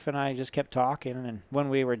 the wife and I just kept talking. And when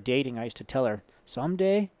we were dating, I used to tell her,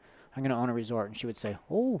 someday I'm going to own a resort. And she would say,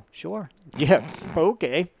 oh, sure. Yeah,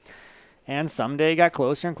 okay. And someday it got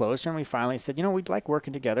closer and closer. And we finally said, we'd like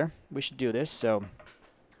working together. We should do this. So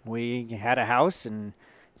we had a house and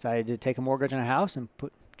decided to take a mortgage on a house and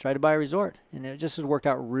try to buy a resort. And it just has worked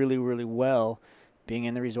out really, really well being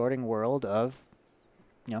in the resorting world of,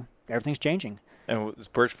 everything's changing. And was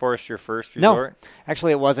Birch Forest your first resort? No,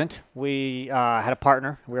 actually it wasn't. We had a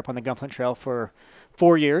partner. We were up on the Gunflint Trail for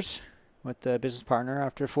 4 years with the business partner.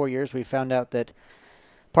 After 4 years, we found out that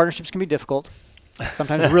partnerships can be difficult,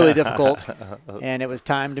 sometimes really difficult, and it was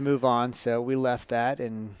time to move on. So we left that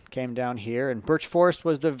and came down here. And Birch Forest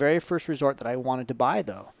was the very first resort that I wanted to buy,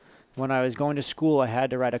 though. When I was going to school, I had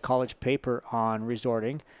to write a college paper on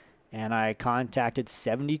resorting, and I contacted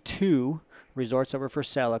 72 resorts that were for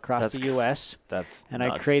sale across the U.S. And nuts.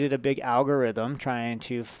 I created a big algorithm trying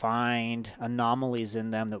to find anomalies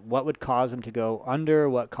in them, that what would cause them to go under,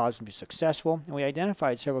 what caused them to be successful. And we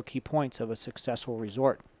identified several key points of a successful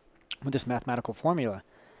resort with this mathematical formula.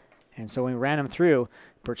 And so when we ran them through,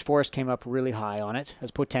 Birch Forest came up really high on it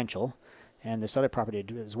as potential, and this other property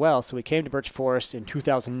did as well. So we came to Birch Forest in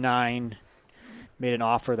 2009, made an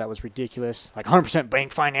offer that was ridiculous, like 100%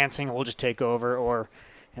 bank financing, we'll just take over,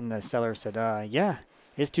 and the seller said, yeah,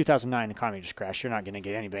 it's 2009, the economy just crashed. You're not going to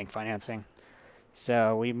get any bank financing.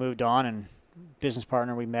 So we moved on, and business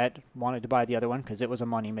partner we met wanted to buy the other one because it was a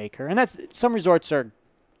money maker. And some resorts are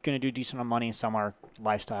going to do decent on money, some are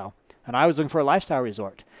lifestyle. And I was looking for a lifestyle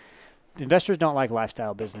resort. Investors don't like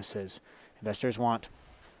lifestyle businesses. Investors want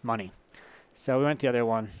money. So we went to the other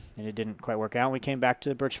one, and it didn't quite work out. We came back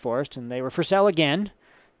to Birch Forest, and they were for sale again.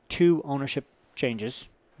 2 ownership changes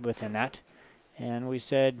within that. And we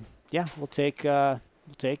said, yeah, we'll take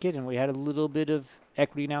it. And we had a little bit of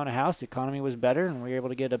equity now in a house. The economy was better, and we were able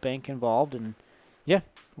to get a bank involved. And, yeah,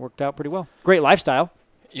 worked out pretty well. Great lifestyle.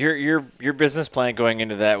 Your business plan going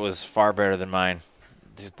into that was far better than mine.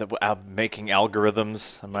 Making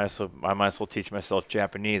algorithms. I might as well teach myself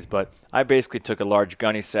Japanese. But I basically took a large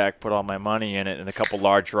gunny sack, put all my money in it, and a couple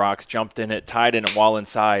large rocks, jumped in it, tied in it while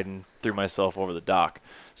inside, and threw myself over the dock.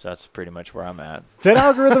 So that's pretty much where I'm at. That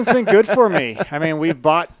algorithm's been good for me. I mean, we've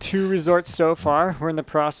bought 2 resorts so far. We're in the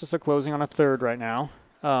process of closing on a 3rd right now.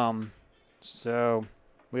 So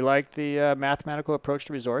we like the mathematical approach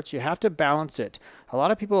to resorts. You have to balance it. A lot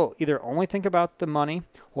of people either only think about the money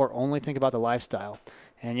or only think about the lifestyle.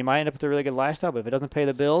 And you might end up with a really good lifestyle, but if it doesn't pay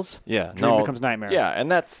the bills, dream becomes nightmare. Yeah, and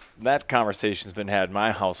that conversation's been had in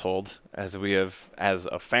my household as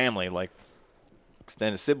a family, like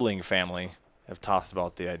extended sibling family, have tossed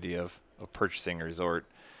about the idea of purchasing a resort.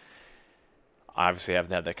 Obviously, I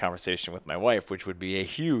haven't had that conversation with my wife, which would be a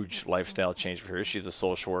huge lifestyle change for her. She's a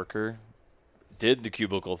social worker, did the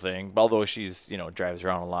cubicle thing, although she's, drives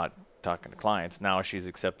around a lot talking to clients. Now she's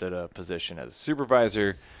accepted a position as a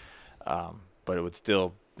supervisor, but it would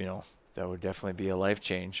still, that would definitely be a life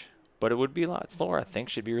change. But it would be a lot slower. I think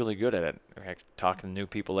she'd be really good at it. Talking to new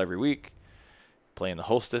people every week, playing the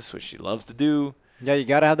hostess, which she loves to do. Yeah, you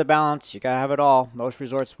got to have the balance. You got to have it all. Most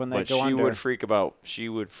resorts, when they go under. She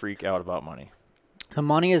would freak out about money. The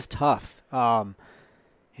money is tough.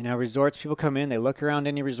 Resorts, people come in, they look around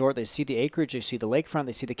any resort, they see the acreage, they see the lakefront,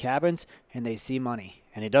 they see the cabins, and they see money.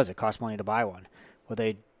 And it costs money to buy one. Well,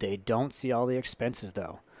 they don't see all the expenses,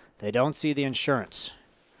 though. They don't see the insurance.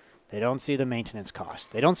 They don't see the maintenance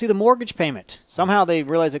cost. They don't see the mortgage payment. Somehow they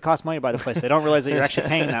realize it costs money to buy the place. They don't realize that you're actually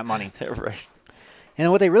paying that money. Right.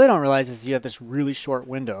 And what they really don't realize is you have this really short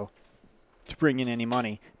window to bring in any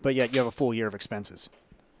money, but yet you have a full year of expenses.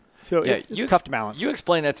 So Yeah, it's tough to balance. You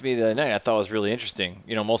explained that to me the other night. I thought it was really interesting.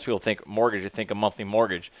 You know, most people think mortgage, they think a monthly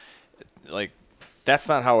mortgage. Like, that's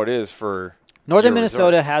not how it is for Northern your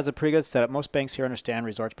Minnesota resort. has a pretty good setup. Most banks here understand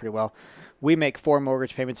resorts pretty well. We make 4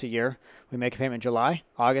 mortgage payments a year. We make a payment in July,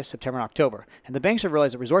 August, September, and October. And the banks have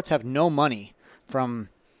realized that resorts have no money from,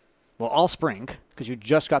 well, all spring, because you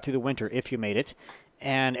just got through the winter if you made it.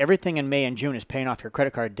 And everything in May and June is paying off your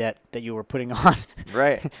credit card debt that you were putting on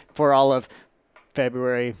Right. for all of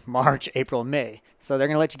February, March, April, May. So they're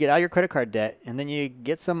going to let you get out your credit card debt, and then you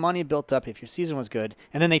get some money built up if your season was good,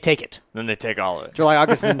 and then they take it. Then they take all of it. July,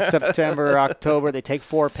 August, and September, October, they take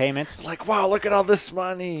 4 payments. Like, wow, look at all this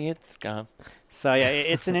money. It's gone. So, yeah,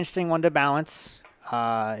 it's an interesting one to balance.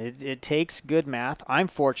 It takes good math. I'm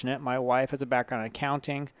fortunate. My wife has a background in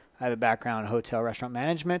accounting. I have a background in hotel restaurant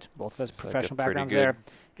management. Both of us professional backgrounds there.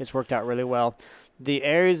 It's worked out really well. The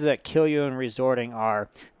areas that kill you in resorting are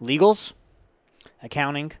legals,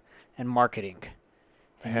 accounting, and marketing.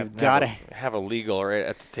 And you've got to have a legal right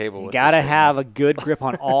at the table. You got to have a good grip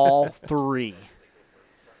on all 3.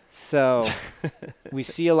 So we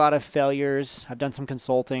see a lot of failures. I've done some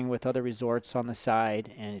consulting with other resorts on the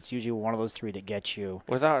side, and it's usually one of those 3 that gets you.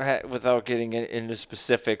 Without getting into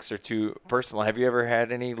specifics or too personal, have you ever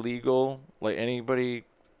had any legal, like any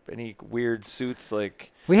weird suits?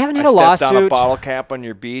 Like, we haven't had I a stepped lawsuit. on a bottle cap on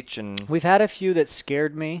your beach, and We've had a few that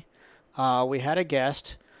scared me. We had a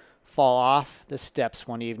guest fall off the steps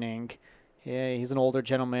one evening. Yeah, he's an older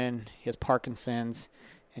gentleman. He has Parkinson's,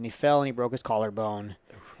 and he fell and he broke his collarbone.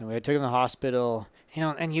 And we took him to the hospital. You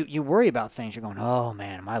know, and you worry about things. You're going, oh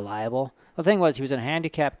man, am I liable? The thing was, he was in a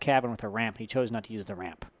handicapped cabin with a ramp, and he chose not to use the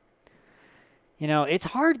ramp. You know, it's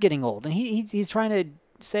hard getting old, and he's trying to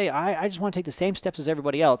say, I just want to take the same steps as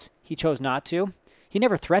everybody else. He chose not to. He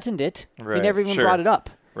never threatened it. Right, He never even brought it up.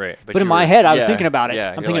 right. But in my head, I was thinking about it.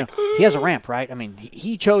 Yeah, I'm you're thinking, he has a ramp, right? I mean,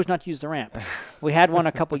 he chose not to use the ramp. We had one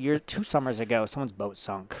a couple years, 2 summers ago. Someone's boat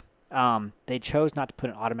sunk. They chose not to put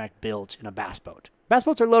an automatic bilge in a bass boat. Bass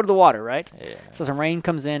boats are low to the water, right? Yeah. So some rain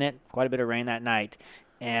comes in it, quite a bit of rain that night,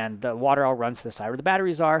 and the water all runs to the side where the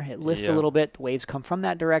batteries are. It lifts a little bit. The waves come from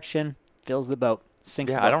that direction, fills the boat,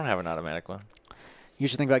 sinks the boat. I don't have an automatic one. You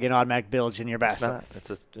should think about getting an automatic bilge in your bass boat.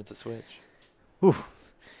 It's a switch. Whew.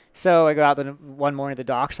 So I go out one morning to the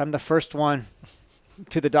docks. I'm the first one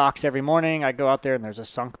to the docks every morning. I go out there, and there's a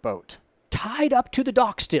sunk boat tied up to the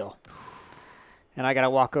dock still. And I got to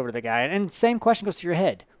walk over to the guy. And same question goes through your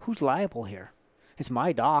head. Who's liable here? It's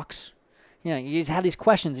my docks. You know, you just have these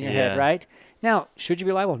questions in your head, right? Now, should you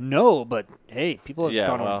be liable? No, but, hey, people have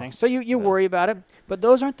gone over things. So you worry about it. But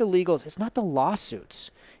those aren't the legals. It's not the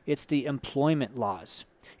lawsuits. It's the employment laws.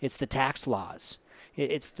 It's the tax laws.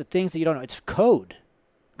 It's the things that you don't know. It's code,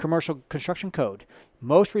 commercial construction code.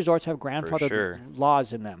 Most resorts have grandfathered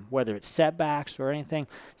laws in them, whether it's setbacks or anything.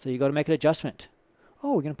 So you go to make an adjustment.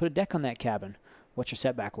 Oh, we're going to put a deck on that cabin. What's your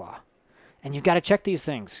setback law? And you've got to check these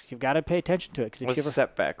things. You've got to pay attention to it. What's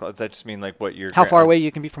setback? Does that just mean like what you're... How far away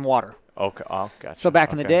you can be from water. Okay. Oh, gotcha. So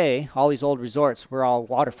back in the day, all these old resorts were all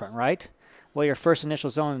waterfront, right? Well, your first initial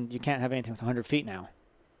zone, you can't have anything with 100 feet now.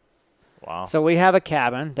 Wow. So we have a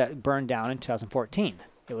cabin that burned down in 2014.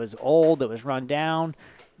 It was old. It was run down.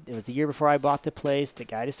 It was the year before I bought the place. The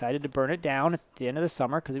guy decided to burn it down at the end of the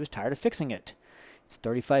summer because he was tired of fixing it. It's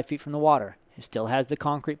 35 feet from the water. It still has the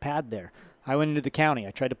concrete pad there. I went into the county.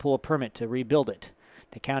 I tried to pull a permit to rebuild it.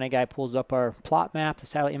 The county guy pulls up our plot map, the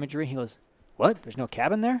satellite imagery. He goes, what? There's no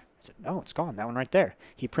cabin there? I said, no, it's gone. That one right there.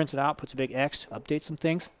 He prints it out, puts a big X, updates some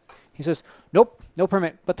things. He says, nope, no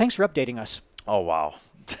permit, but thanks for updating us. Oh, wow.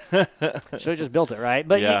 Should have just built it, right?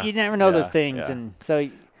 But you never know those things. Yeah. And so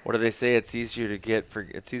what do they say? It's easier to get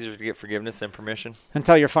forgiveness than permission.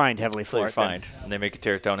 Until you're fined heavily for Until you're it. fined, and they make you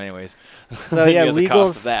tear it down anyways. So yeah, the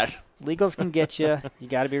cost of that. Legals can get you. You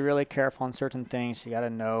got to be really careful on certain things. You got to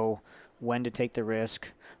know when to take the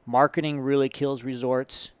risk. Marketing really kills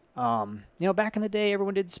resorts. Back in the day,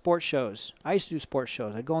 everyone did sports shows. I used to do sports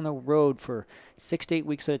shows. I'd go on the road for 6 to 8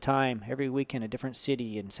 weeks at a time, every weekend, a different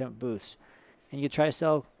city and set booths. And you try to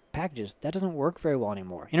sell packages. That doesn't work very well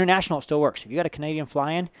anymore. International still works. If you got a Canadian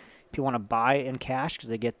fly-in, people want to buy in cash because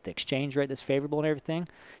they get the exchange rate that's favorable and everything.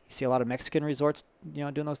 You see a lot of Mexican resorts,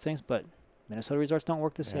 doing those things, but Minnesota resorts don't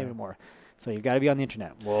work the same anymore. So you've got to be on the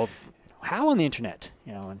internet. Well, how on the internet?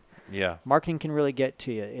 Marketing can really get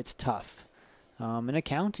to you. It's tough. In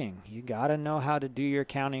accounting, you got to know how to do your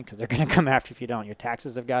accounting because they're going to come after you if you don't. Your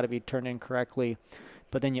taxes have got to be turned in correctly.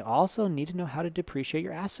 But then you also need to know how to depreciate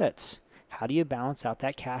your assets. How do you balance out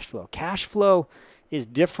that cash flow? Cash flow is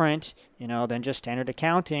different, than just standard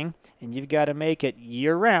accounting, and you've got to make it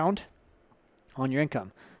year-round on your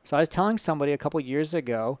income. So I was telling somebody a couple years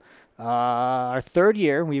ago, our third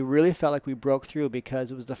year, we really felt like we broke through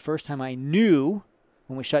because it was the first time I knew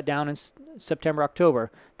when we shut down in September,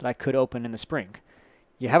 October, that I could open in the spring.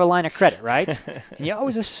 You have a line of credit, right? And you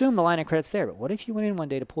always assume the line of credit's there. But what if you went in one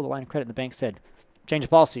day to pull the line of credit and the bank said, change of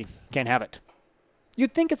policy, can't have it?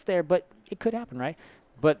 You'd think it's there, but it could happen, right?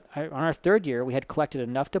 But on our third year, we had collected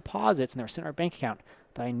enough deposits and they were sitting in our bank account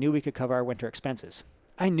that I knew we could cover our winter expenses.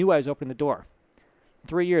 I knew I was opening the door.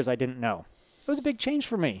 3 years, I didn't know. It was a big change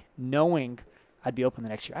for me, knowing I'd be open the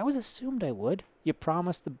next year. I was assumed I would. You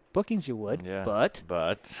promised the bookings you would, but.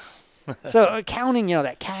 So accounting,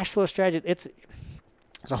 that cash flow strategy, there's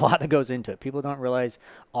a lot that goes into it. People don't realize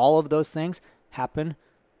all of those things happen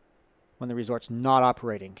when the resort's not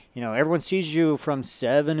operating. Everyone sees you from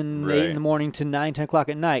 7 and 8 in the morning to 9, 10 o'clock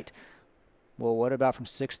at night. Well, what about from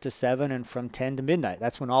 6 to 7 and from 10 to midnight?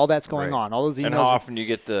 That's when all that's going on. All those emails. And how often you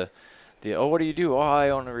get the what do you do? Oh,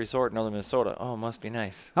 I own a resort in northern Minnesota. Oh, must be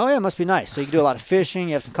nice. Oh, yeah, it must be nice. So you can do a lot of fishing.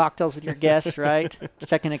 You have some cocktails with your guests, right?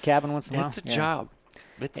 Check in a cabin once in a while. It's a job.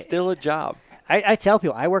 It's still a job. I tell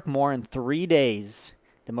people I work more in 3 days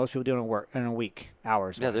than most people do in a week,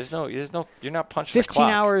 hours. Yeah, there's no, you're not punching the clock.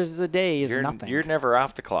 15 hours a day is nothing. You're never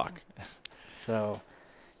off the clock. So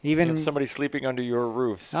even somebody sleeping under your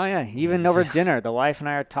roofs. Oh, yeah. Even over dinner, the wife and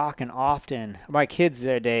I are talking often. My kids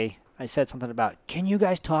the other day, I said something about, can you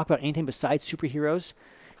guys talk about anything besides superheroes?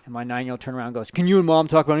 And my 9-year-old turned around and goes, can you and Mom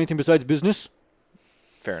talk about anything besides business?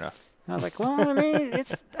 Fair enough. I was like, well, I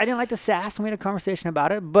didn't like the sass, and we had a conversation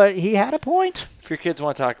about it, but he had a point. If your kids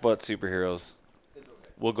want to talk about superheroes,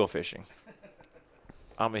 we'll go fishing.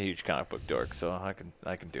 I'm a huge comic book dork, so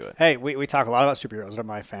I can do it. Hey, we talk a lot about superheroes in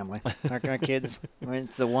my family. Our kids,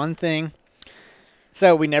 it's the one thing.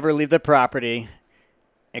 So we never leave the property,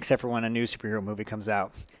 except for when a new superhero movie comes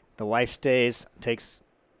out. The wife stays,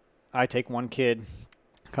 I take one kid,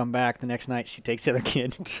 come back the next night, she takes the other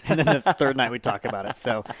kid, and then the third night we talk about it.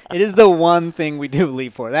 So it is the one thing we do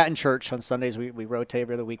leave for. That and church on Sundays, we rotate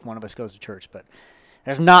every other week. One of us goes to church, but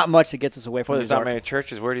there's not much that gets us away from the resort. There's not many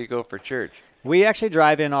churches. Where do you go for church? We actually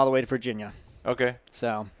drive in all the way to Virginia. Okay.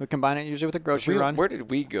 So we combine it usually with a grocery run. Where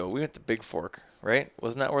did we go? We went to Big Fork, right?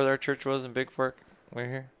 Wasn't that where our church was in Big Fork? We're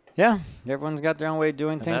here? Yeah. Everyone's got their own way of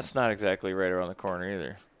doing and things. That's not exactly right around the corner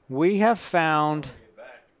either. We have found...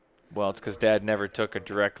 Well, it's because Dad never took a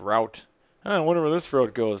direct route. I wonder where this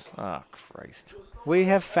road goes. Oh, Christ. We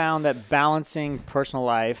have found that balancing personal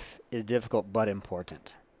life is difficult but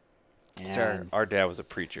important. Our dad was a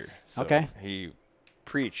preacher. So okay. He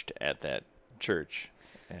preached at that church.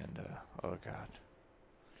 And, oh, God.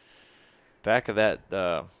 Back of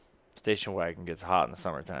that station wagon gets hot in the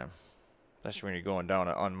summertime. Especially when you're going down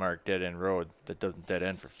an unmarked dead-end road that doesn't dead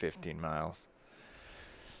end for 15 miles.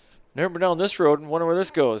 Never been down this road and wonder where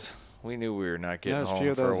this goes. We knew we were not getting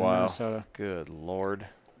home for a while. Good Lord.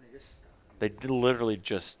 They did literally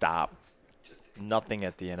just stop. Nothing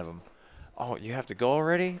at the end of them. Oh, you have to go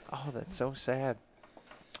already? Oh, that's so sad.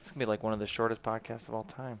 It's going to be like one of the shortest podcasts of all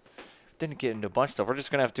time. Didn't get into a bunch of stuff. We're just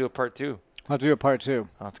going to have to do a part 2. I'll do a part 2.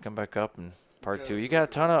 I'll have to come back up and part 2. You got a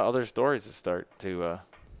ton of other stories to start to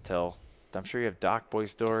tell. I'm sure you have Dock Boy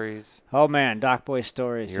stories. Oh, man, Dock Boy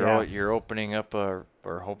stories, You're opening up or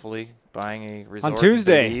hopefully buying a resort on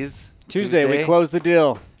Tuesday. Tuesday, we close the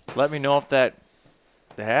deal. Let me know if that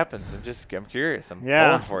happens. I'm curious. I'm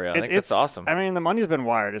pulling for you. I think that's awesome. I mean, the money's been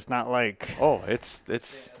wired. It's not like... Oh, it's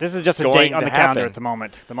this is just a date on the calendar at the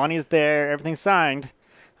moment. The money's there. Everything's signed.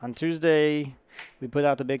 On Tuesday, we put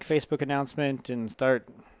out the big Facebook announcement and start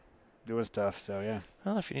doing stuff. So, yeah.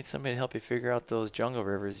 Well, if you need somebody to help you figure out those jungle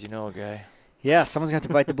rivers, you know a guy. Yeah, someone's going to have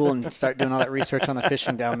to bite the bullet and start doing all that research on the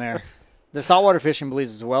fishing down there. The saltwater fishing,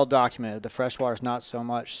 believes, is well documented. The freshwater's not so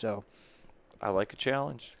much, so... I like a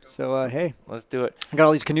challenge. So, hey. Let's do it. I got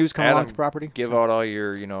all these canoes coming along the property. Give out all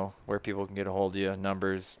your, where people can get a hold of you,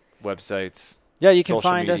 numbers, websites. Yeah, you can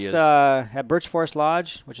find us at Birch Forest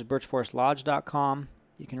Lodge, which is birchforestlodge.com.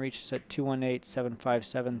 You can reach us at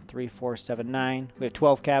 218-757-3479. We have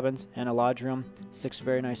 12 cabins and a lodge room, 6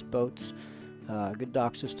 very nice boats, good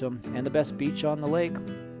dock system, and the best beach on the lake.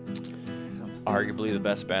 Arguably the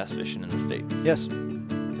best bass fishing in the state. Yes.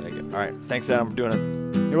 All right. Thanks, Adam, for doing it.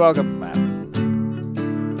 You're welcome. Bye.